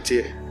saying it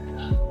here.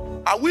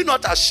 Are we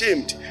not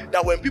ashamed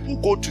that when people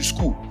go to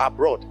school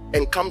abroad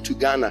and come to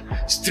Ghana,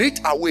 straight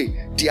away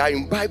they are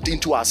imbibed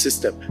into our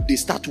system? They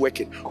start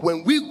working.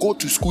 When we go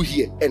to school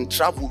here and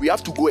travel, we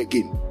have to go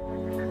again.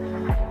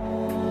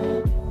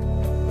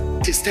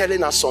 It is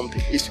telling us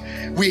something.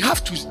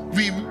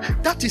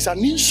 That is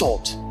an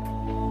insult.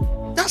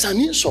 That's an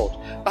insult,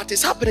 but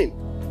it's happening.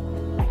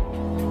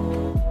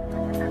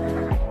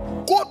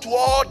 Go to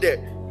all the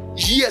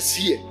years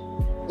here.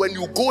 When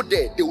you go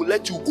there, they will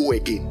let you go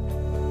again.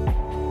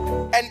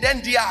 And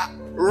then they are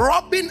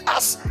robbing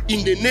us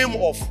in the name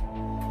of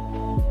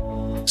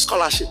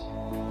scholarship.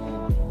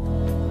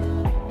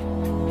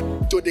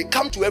 So they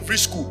come to every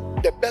school,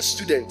 the best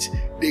student,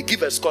 they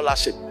give a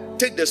scholarship.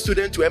 Take the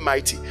student to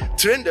MIT,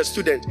 train the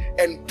student,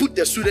 and put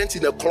the student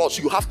in a class.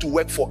 You have to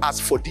work for us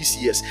for these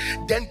years.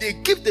 Then they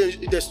give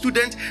the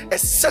student a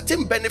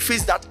certain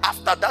benefits that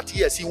after that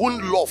years, he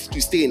won't love to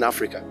stay in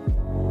Africa.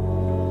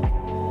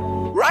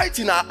 Right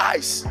in our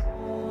eyes.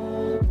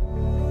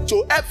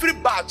 So every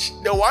batch,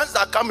 the ones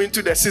that come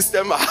into the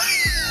system are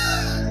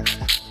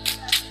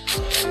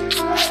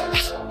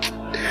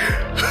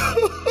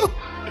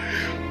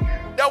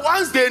the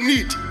ones they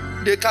need,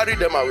 they carry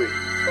them away.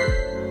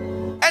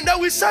 And then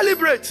we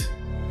celebrate.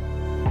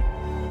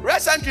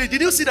 Recently, did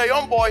you see the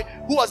young boy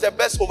who was the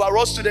best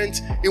overall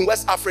student in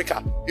West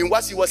Africa? He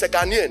was a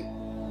Ghanaian.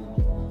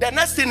 The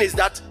next thing is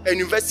that a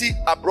university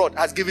abroad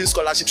has given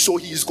scholarship, so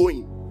he is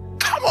going.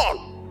 Come on!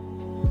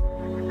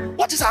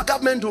 What is our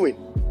government doing?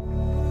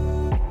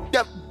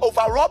 The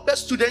overall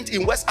best student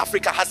in West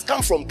Africa has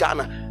come from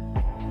Ghana,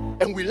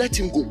 and we let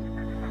him go.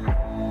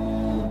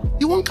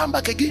 He won't come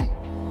back again.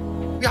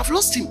 We have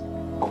lost him.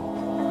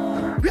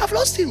 We have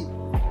lost him.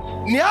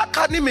 Nia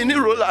Kani Mini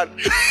Roland.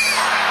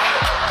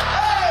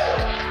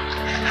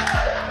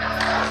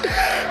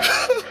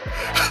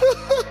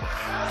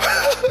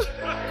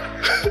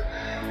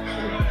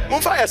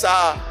 Mufaya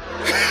sa.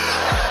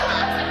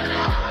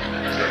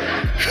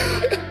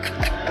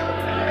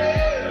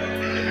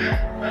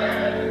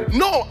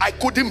 No, I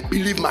couldn't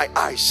believe my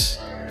eyes.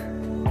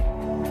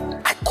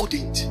 I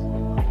couldn't.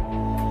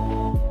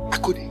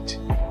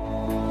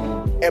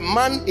 A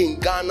man in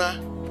Ghana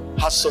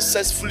has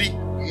successfully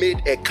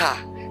made a car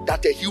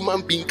that a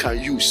human being can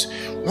use.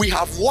 We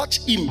have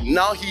watched him.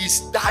 Now he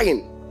is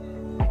dying.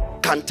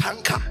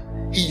 Kantanka,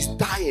 he is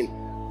dying.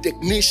 The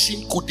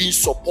nation couldn't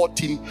support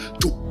him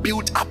to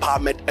build up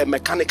a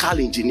mechanical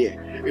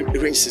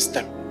engineering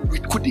system. We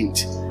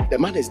couldn't. The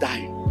man is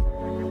dying.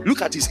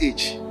 Look at his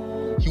age.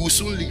 He will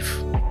soon leave.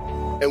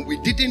 And we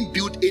didn't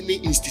build any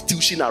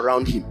institution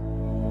around him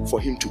for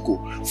him to go.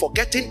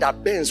 Forgetting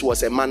that Benz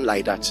was a man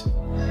like that.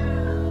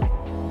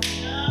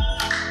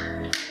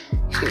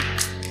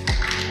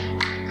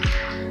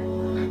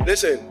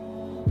 Listen,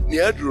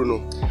 Niadru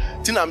no.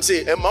 Tin I'm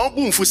saying, a man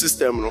boom full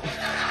system no.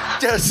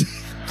 Just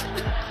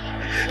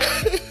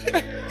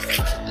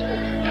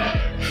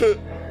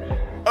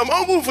a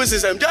man boom full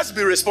system. Just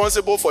be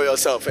responsible for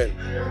yourself and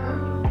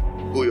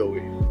go your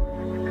way.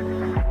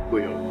 Go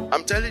your way.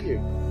 I'm telling you,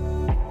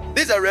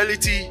 this is a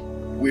reality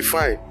we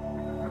find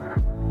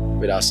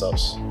with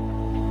ourselves.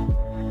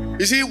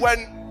 You see,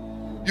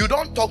 when you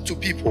don't talk to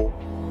people,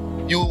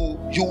 you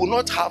will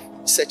not have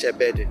such a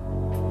burden.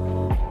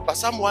 But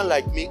someone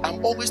like me,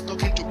 I'm always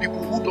talking to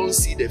people who don't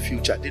see the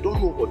future. They don't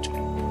know what to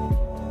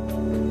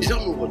do. They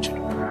don't know what to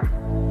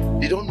do.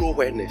 They don't know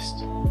where next.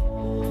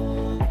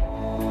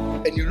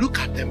 And you look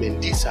at them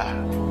and these are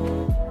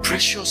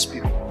precious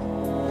people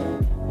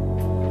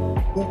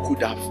who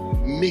could have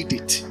made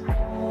it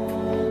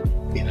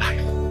in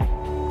life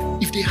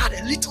if they had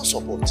a little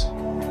support.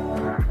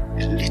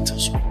 A little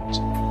support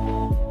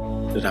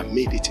that have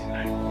made it in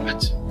life.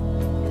 But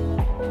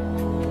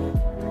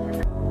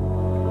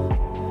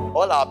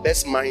All our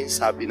best minds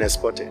have been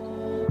exported.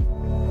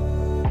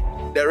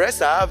 The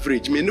rest are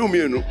average. Me no.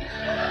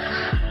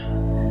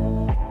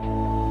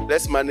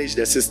 Let's manage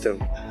the system.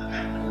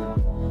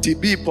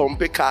 TB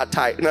pompe car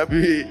type.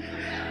 Nabi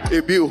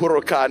ebi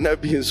horoka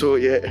nabi so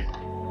yeah.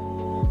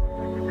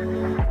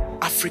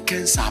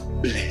 Africans are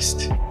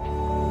blessed.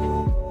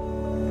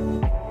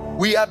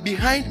 We are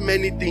behind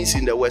many things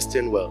in the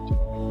Western world.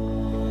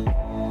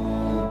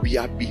 We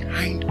are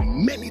behind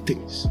many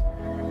things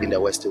in the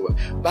Western world.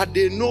 But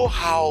they know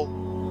how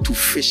to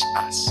fish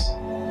us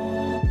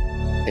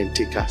and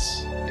take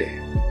us there.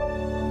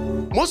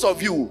 Most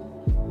of you,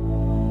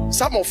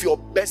 some of your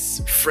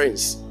best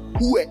friends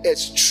who are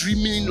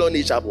extremely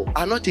knowledgeable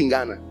are not in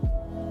Ghana.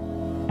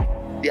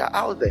 They are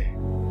out there.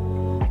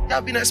 They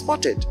have been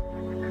exported.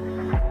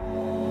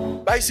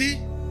 But you see,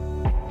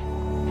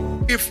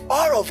 if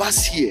all of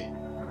us here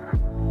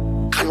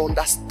can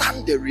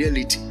understand the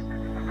reality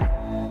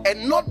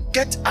and not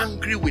get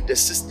angry with the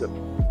system,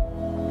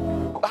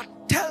 but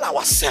tell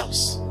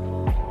ourselves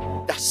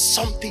that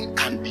something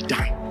can be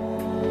done.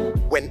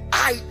 When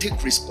I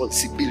take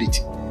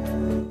responsibility,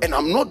 and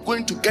I'm not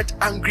going to get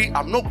angry,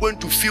 I'm not going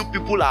to feel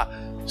people are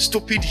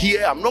stupid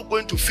here, I'm not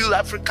going to feel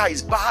Africa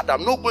is bad,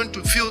 I'm not going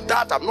to feel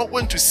that, I'm not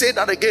going to say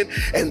that again,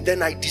 and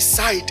then I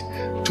decide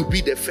to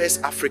be the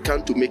first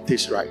African to make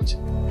things right.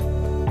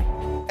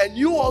 And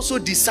you also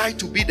decide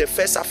to be the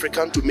first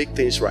African to make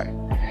things right.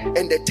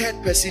 And the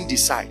third person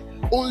decide,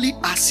 only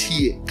us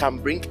here can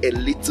bring a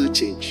little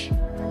change.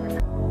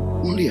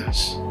 Only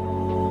us.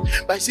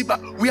 But see,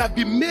 but we have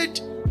been made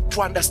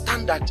to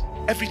understand that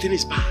everything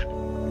is bad.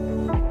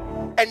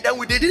 And then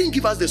they didn't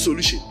give us the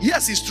solution.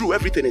 Yes, it's true,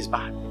 everything is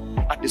bad.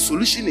 But the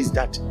solution is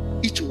that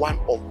each one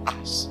of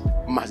us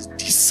must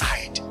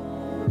decide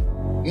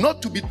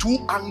not to be too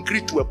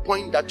angry to a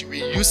point that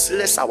we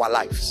useless our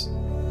lives.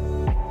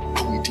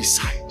 But we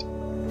decide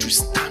to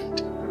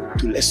stand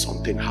to let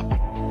something happen.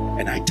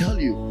 And I tell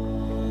you,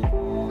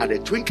 at the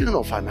twinkling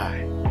of an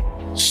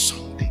eye,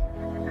 something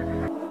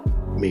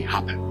may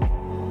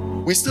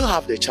happen. We still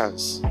have the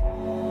chance.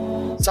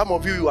 Some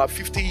of you are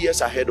 50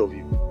 years ahead of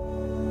you.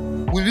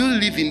 Will you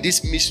live in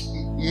this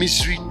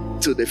misery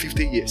till the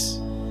 50 years?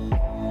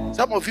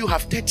 Some of you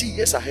have 30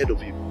 years ahead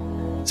of you.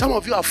 Some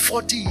of you have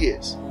 40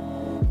 years.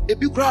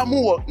 If you grab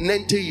more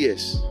 90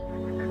 years,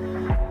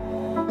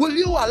 will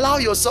you allow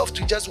yourself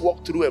to just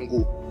walk through and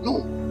go?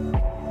 No.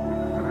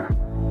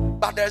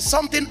 But there's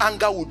something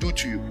anger will do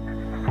to you.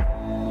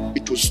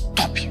 It will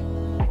stop you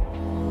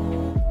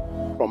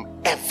from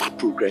ever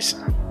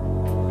progressing.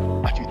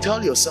 But you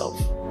tell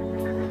yourself,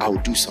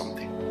 I'll do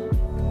something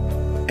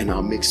and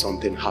I'll make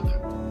something happen.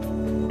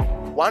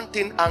 One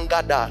thing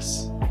anger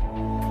does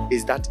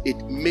is that it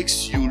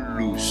makes you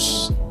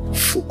lose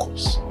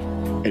focus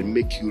and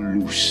make you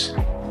lose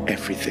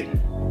everything.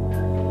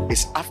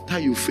 It's after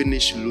you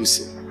finish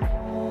losing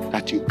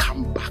that you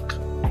come back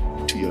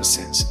to your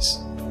senses.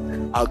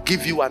 I'll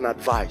give you an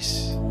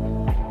advice.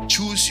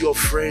 Choose your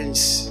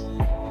friends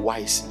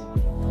wisely.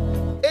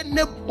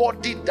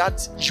 Anybody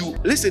that you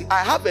listen,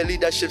 I have a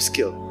leadership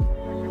skill.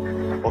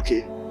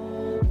 Okay.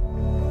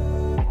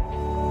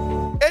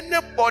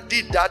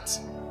 Anybody that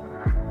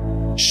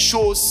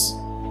shows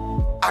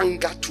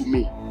anger to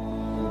me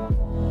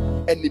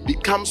and it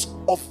becomes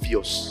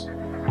obvious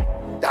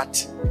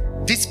that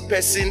this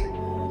person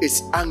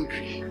is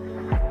angry,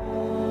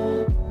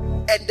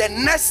 and the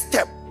next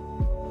step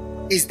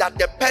is that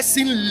the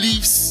person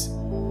leaves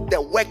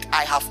the work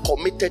I have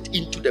committed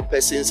into the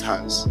person's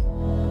hands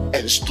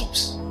and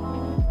stops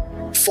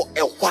for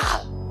a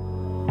while,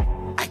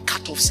 I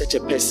cut off such a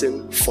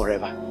person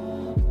forever.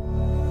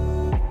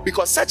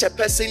 Because such a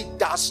person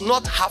does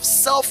not have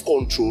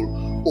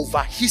self-control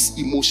over his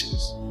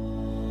emotions.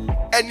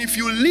 And if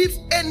you leave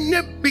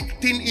any big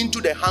thing into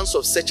the hands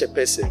of such a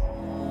person,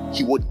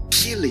 he would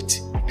kill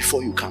it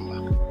before you come back.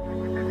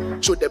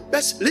 So the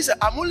best, listen,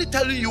 I'm only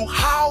telling you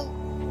how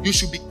you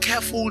should be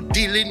careful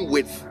dealing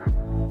with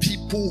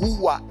people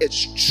who are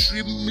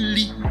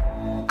extremely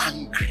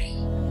angry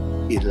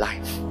in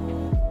life.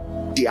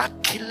 They are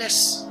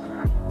killers,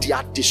 they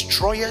are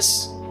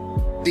destroyers,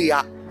 they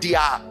are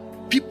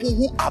people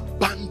who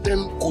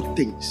abandon good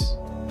things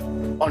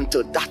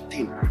until that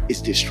thing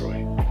is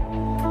destroyed.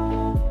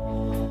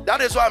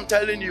 That is why I'm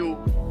telling you,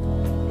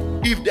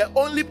 if the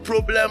only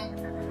problem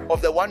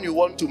of the one you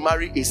want to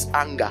marry is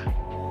anger,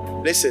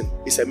 listen,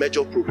 it's a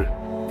major problem.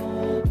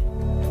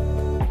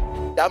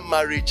 That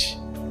marriage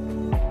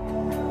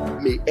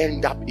may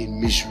end up in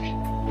misery.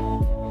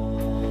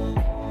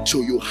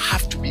 So you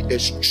have to be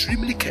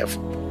extremely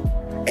careful.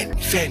 And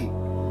then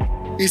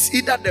it's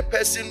either the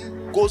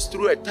person goes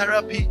through a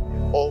therapy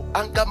or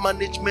anger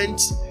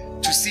management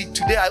to see.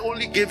 Today I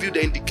only gave you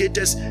the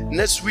indicators.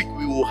 Next week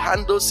we will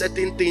handle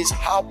certain things,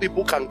 how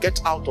people can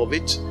get out of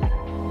it.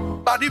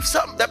 But if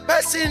the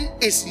person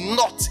is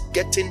not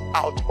getting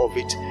out of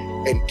it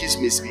and keeps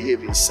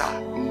misbehaving, sir,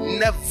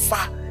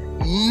 never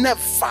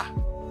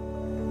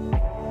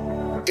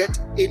get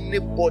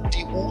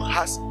anybody who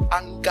has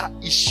anger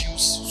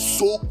issues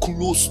so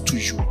close to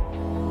you.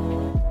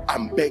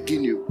 I'm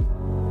begging you,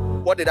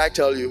 What did I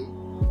tell you?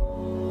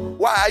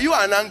 Why are you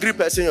an angry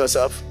person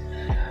yourself?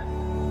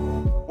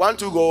 Want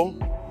to go?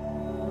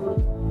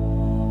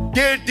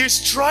 They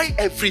destroy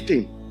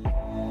everything.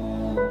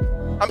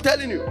 I'm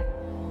telling you.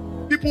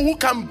 People who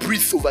can't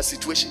breathe over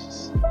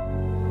situations.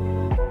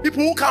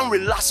 People who can't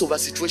relax over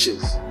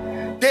situations.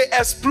 They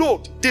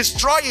explode,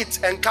 destroy it,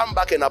 and come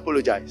back and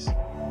apologize.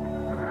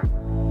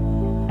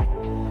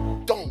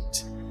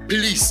 Don't.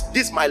 Please.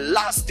 This is my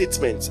last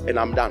statement and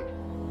I'm done.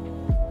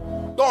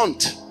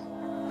 Don't.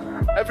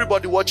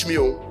 Everybody watch me.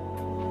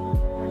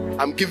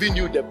 I'm giving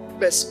you the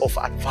best of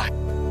advice.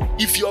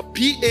 If your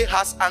PA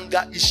has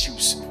anger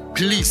issues,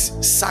 please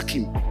sack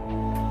him.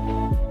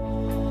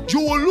 You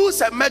will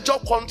lose a major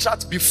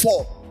contract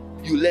before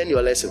you learn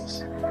your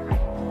lessons.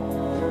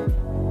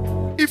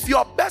 If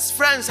your best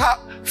friend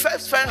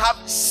have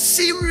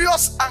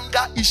serious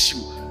anger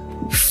issue,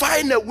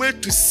 find a way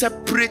to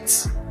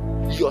separate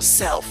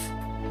yourself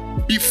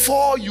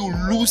before you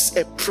lose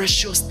a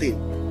precious thing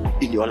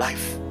in your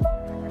life.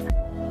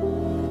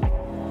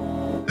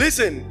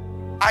 Listen,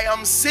 I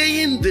am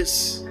saying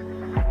this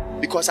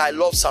because I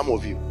love some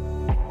of you.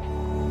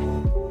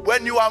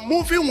 When you are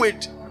moving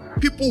with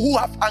people who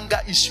have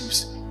anger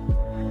issues,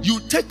 you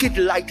take it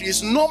lightly.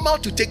 It's normal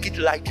to take it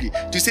lightly.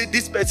 To say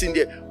this person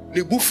there,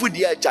 it's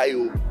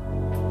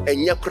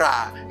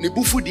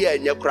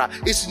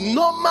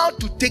normal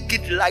to take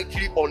it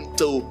lightly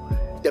until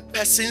the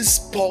person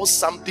spoils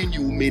something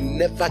you may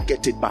never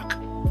get it back.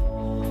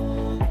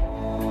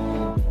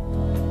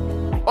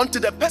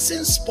 Until the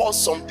person spoils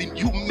something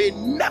you may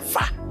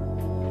never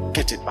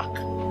get it back.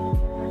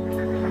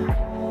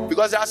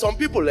 Because there are some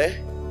people,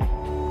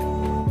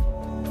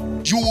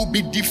 you will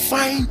be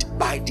defined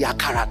by their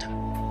character.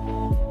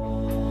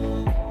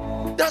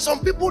 There are some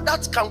people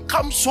that can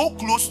come so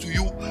close to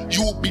you,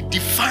 you will be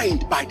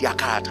defined by their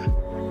character.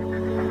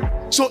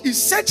 So if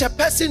such a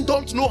person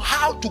don't know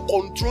how to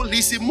control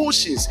his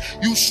emotions,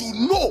 you should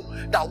know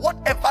that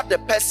whatever the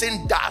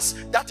person does,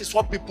 that is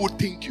what people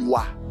think you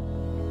are.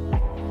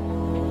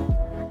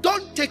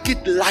 Don't take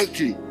it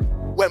lightly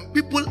when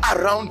people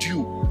around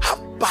you have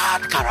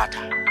bad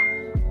character.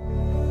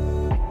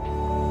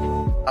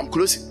 I'm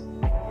closing.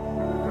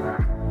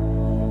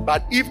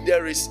 But if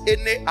there is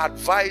any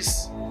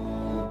advice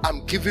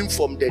I'm giving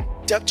from the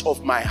depth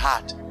of my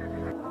heart,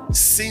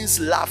 since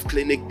Love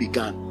Clinic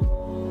began,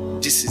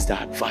 this is the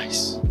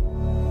advice.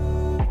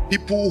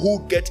 People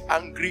who get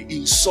angry,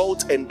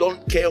 insult, and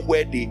don't care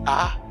where they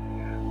are,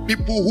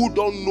 people who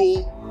don't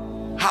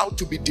know how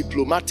to be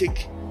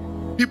diplomatic,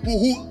 people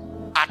who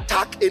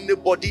attack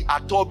anybody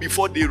at all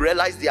before they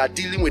realize they are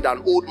dealing with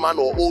an old man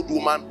or old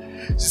woman,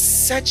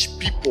 such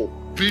people,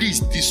 please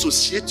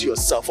dissociate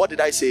yourself. What did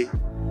I say?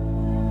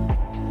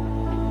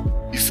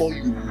 Before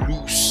you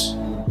lose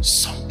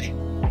something.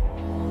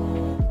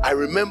 I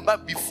remember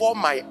before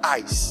my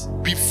eyes,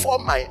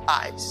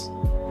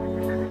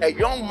 a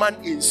young man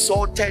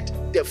insulted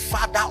the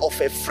father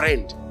of a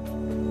friend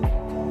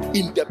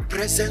in the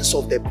presence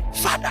of the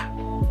father.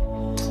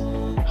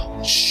 I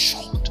was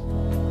shocked.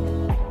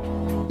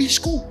 In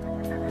school,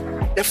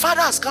 the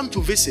father has come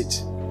to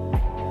visit,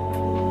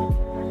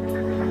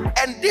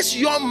 and this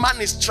young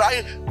man is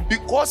trying,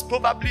 because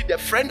probably the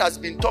friend has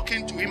been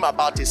talking to him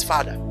about his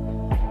father,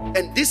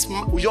 and this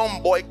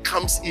young boy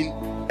comes in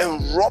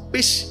and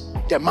rubbish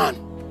the man.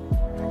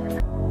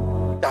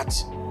 That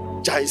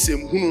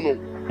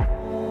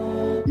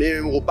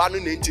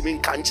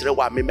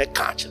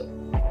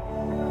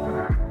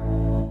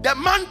the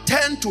man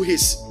turned to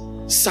his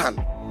son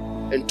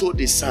and told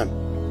his son,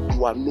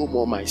 "You are no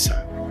more my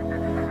son.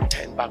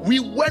 Turn back." We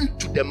went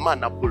to the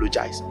man,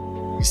 apologized.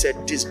 He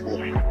said, "This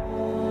boy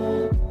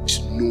is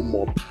no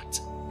more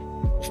part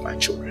of my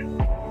children."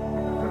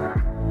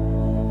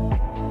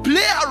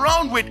 Play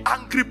around with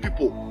angry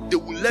people. They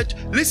will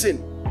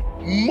listen,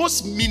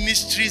 most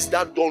ministries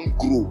that don't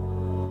grow,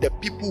 the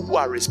people who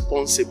are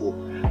responsible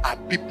are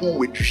people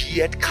with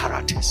weird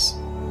characters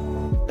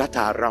that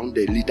are around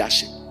the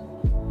leadership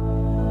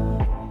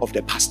of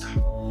the pastor.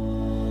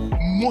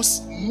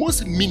 Most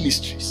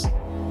ministries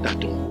that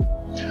don't go,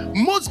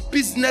 most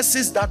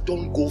businesses that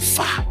don't go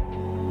far,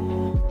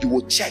 you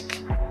will check,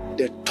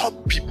 the top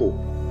people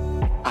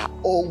are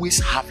always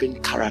having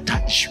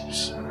character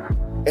issues,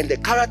 and the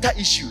character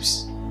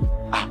issues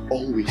are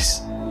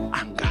always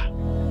anger.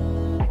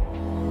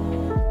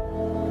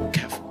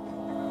 Careful.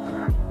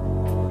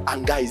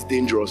 Anger is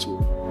dangerous.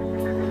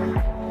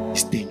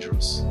 It's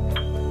dangerous.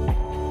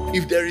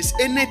 If there is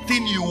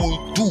anything you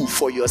will do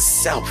for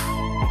yourself,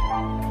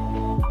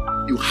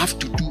 you have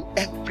to do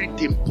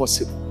everything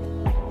possible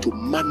to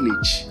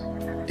manage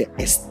the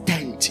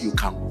extent you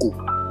can go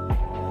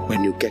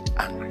when you get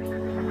angry.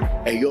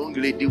 A young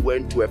lady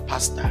went to a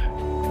pastor,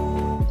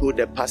 told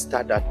the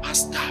pastor that,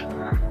 "Pastor,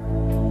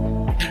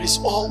 there is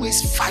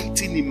always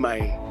fighting in my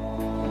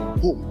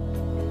home.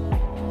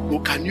 Oh,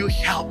 can you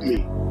help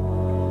me?"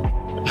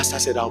 The pastor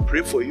said, "I'll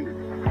pray for you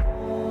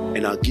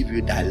and I'll give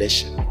you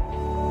direction."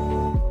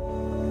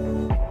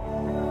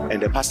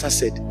 And the pastor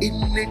said,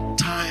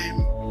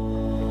 "Anytime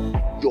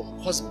your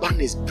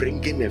husband is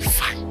bringing a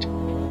fight,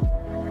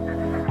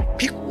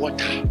 Pick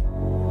water.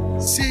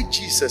 Say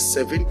Jesus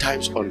 7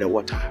 times on the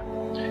water.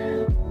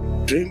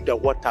 Drink the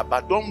water,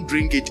 but don't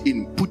drink it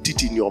in. Put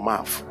it in your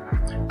mouth.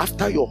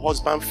 After your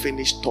husband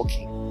finished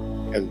talking,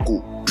 and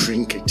go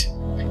drink it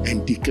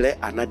and declare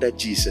another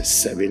Jesus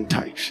 7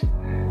 times.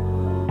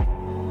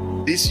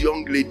 This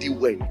young lady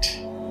went.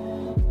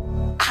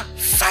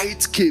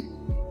 Fight came.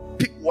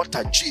 Pick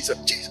water. Jesus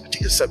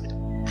 7.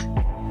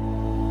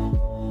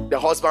 The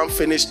husband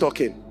finished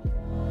talking.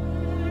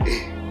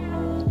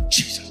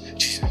 Jesus.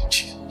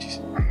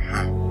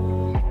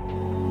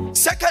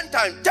 Second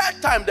time,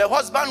 third time, the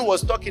husband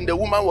was talking, the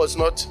woman was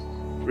not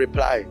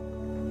replying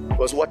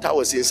because water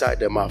was inside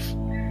the mouth.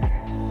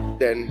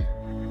 Then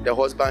the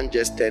husband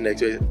just turned and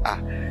said,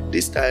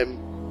 this time,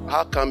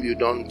 how come you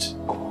don't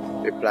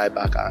reply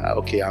back?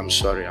 Okay, I'm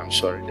sorry.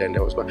 Then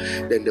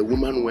the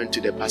woman went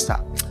to the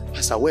pastor.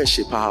 Pastor, where's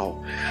she?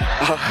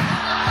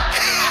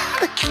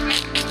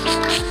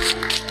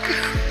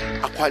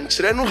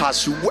 Akwanchire no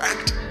has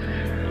worked.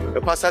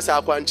 The pastor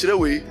said, Akwanchire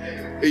we,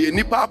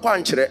 nipa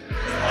akwanchire.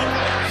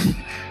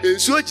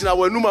 If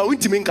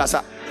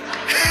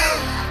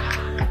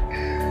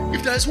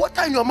there is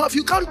water in your mouth,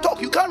 you can't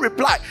talk, you can't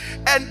reply.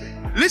 And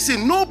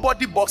listen,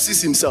 nobody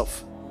boxes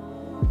himself.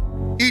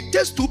 It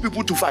takes 2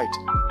 people to fight.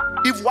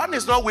 If one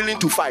is not willing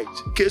to fight,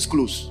 case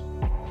closed.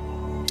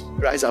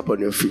 Rise up on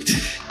your feet.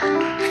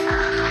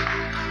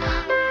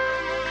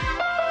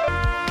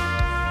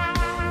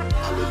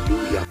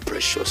 Hallelujah,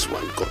 precious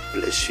one. God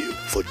bless you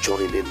for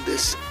joining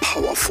this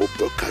powerful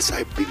broadcast.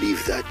 I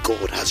believe that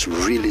God has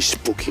really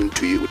spoken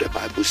to you. The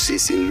Bible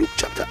says in Luke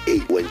chapter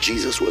 8, when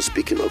Jesus was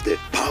speaking of the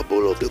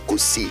parable of the good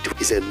seed,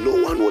 he said, no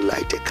one will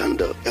light a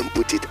candle and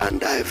put it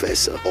under a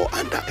vessel or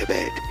under a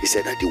bed. He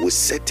said that he will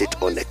set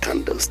it on a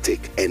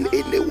candlestick, and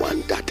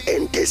anyone that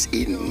enters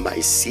in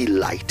might see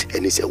light.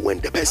 And he said, when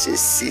the person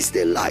sees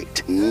the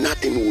light,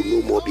 nothing will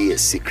no more be a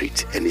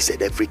secret. And he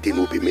said, everything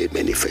will be made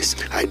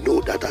manifest. I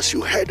know that as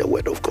you heard the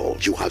word of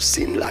God, you have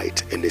seen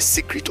light, and the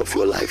secret of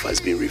your life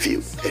has been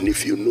revealed. And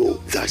if you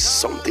know that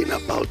something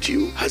about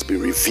you has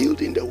been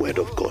revealed in the word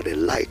of God, a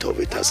light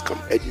of it has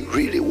come, and you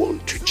really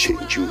want to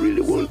change, you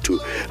really want to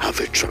have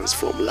a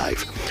transformed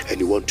life, and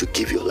you want to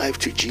give your life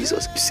to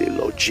Jesus, you say,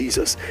 Lord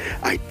Jesus,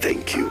 I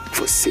thank you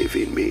for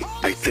saving me.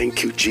 I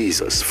thank you,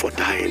 Jesus, for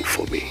dying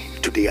for me.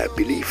 Today I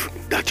believe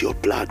that your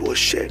blood was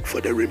shed for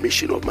the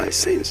remission of my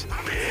sins,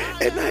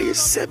 and I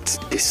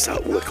accept this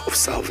work of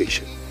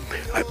salvation.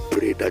 I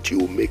pray that you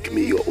will make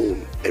me your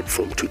own, and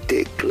from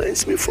today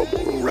cleanse me from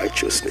all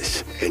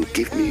unrighteousness and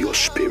give me your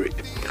spirit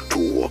to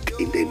walk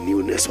in the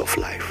newness of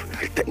life.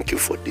 I thank you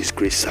for this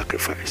great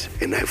sacrifice,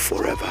 and I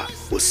forever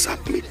will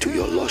submit to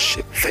your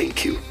lordship.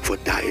 Thank you for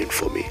dying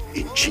for me.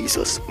 In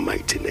Jesus'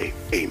 mighty name,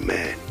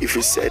 amen. If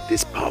you said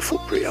this powerful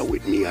prayer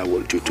with me, I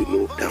want you to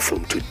know that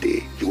from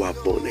today you are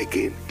born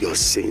again. Your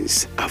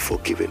sins are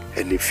forgiven.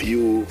 And if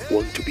you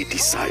want to be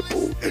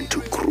discipled and to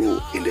grow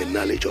in the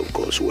knowledge of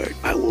God's word,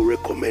 I will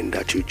recommend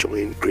that you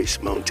join Grace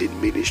Mountain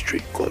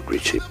Ministry. God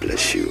richly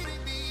bless you.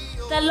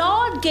 The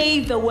Lord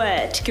gave the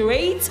word.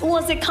 Great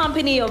was the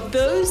company of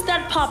those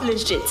that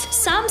published it.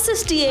 Psalm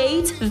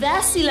 68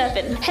 verse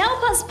 11.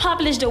 Help us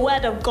publish the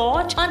word of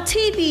God on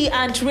TV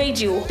and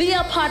radio. Be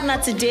a partner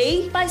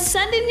today by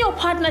sending your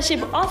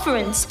partnership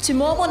offerings to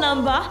mobile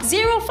number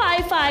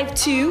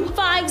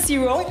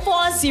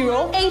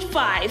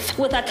 0552504085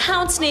 with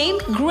account name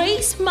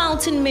Grace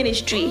Mountain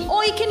Ministry.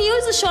 Or you can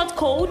use the short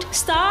code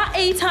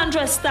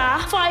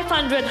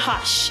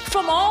 *800*500#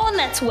 from all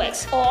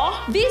networks, or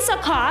Visa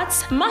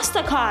cards,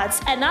 Mastercards,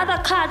 and other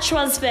card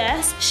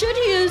transfers should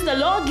use the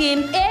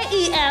login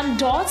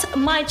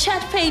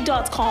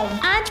aem.mychatpay.com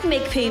and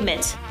make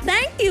payment.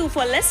 Thank you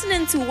for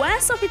listening to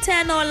Words of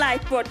Eternal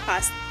Life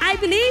broadcast. I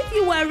believe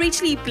you were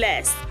richly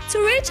blessed.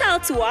 To reach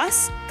out to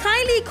us,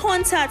 kindly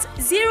contact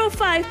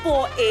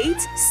 0548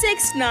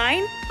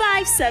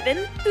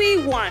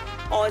 695731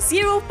 or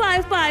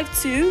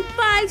 0552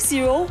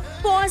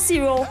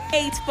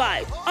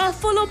 504085, or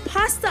follow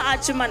Pastor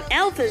Ajuman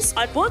Elvis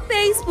on both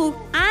Facebook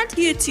and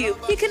YouTube.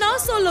 You can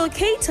also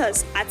locate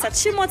us at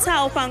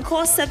Achimota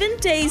Opanko 7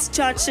 Days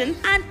Junction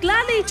and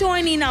gladly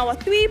join in our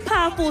 3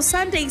 powerful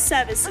Sunday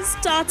services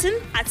starting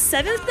at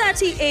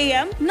 7:30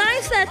 a.m.,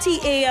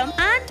 9:30 a.m.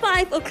 and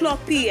 5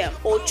 o'clock p.m.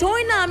 or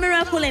join our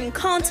Miracle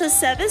Encounter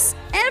service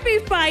every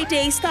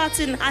Friday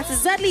starting at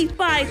exactly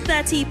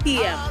 5:30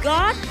 p.m.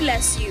 God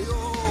bless you.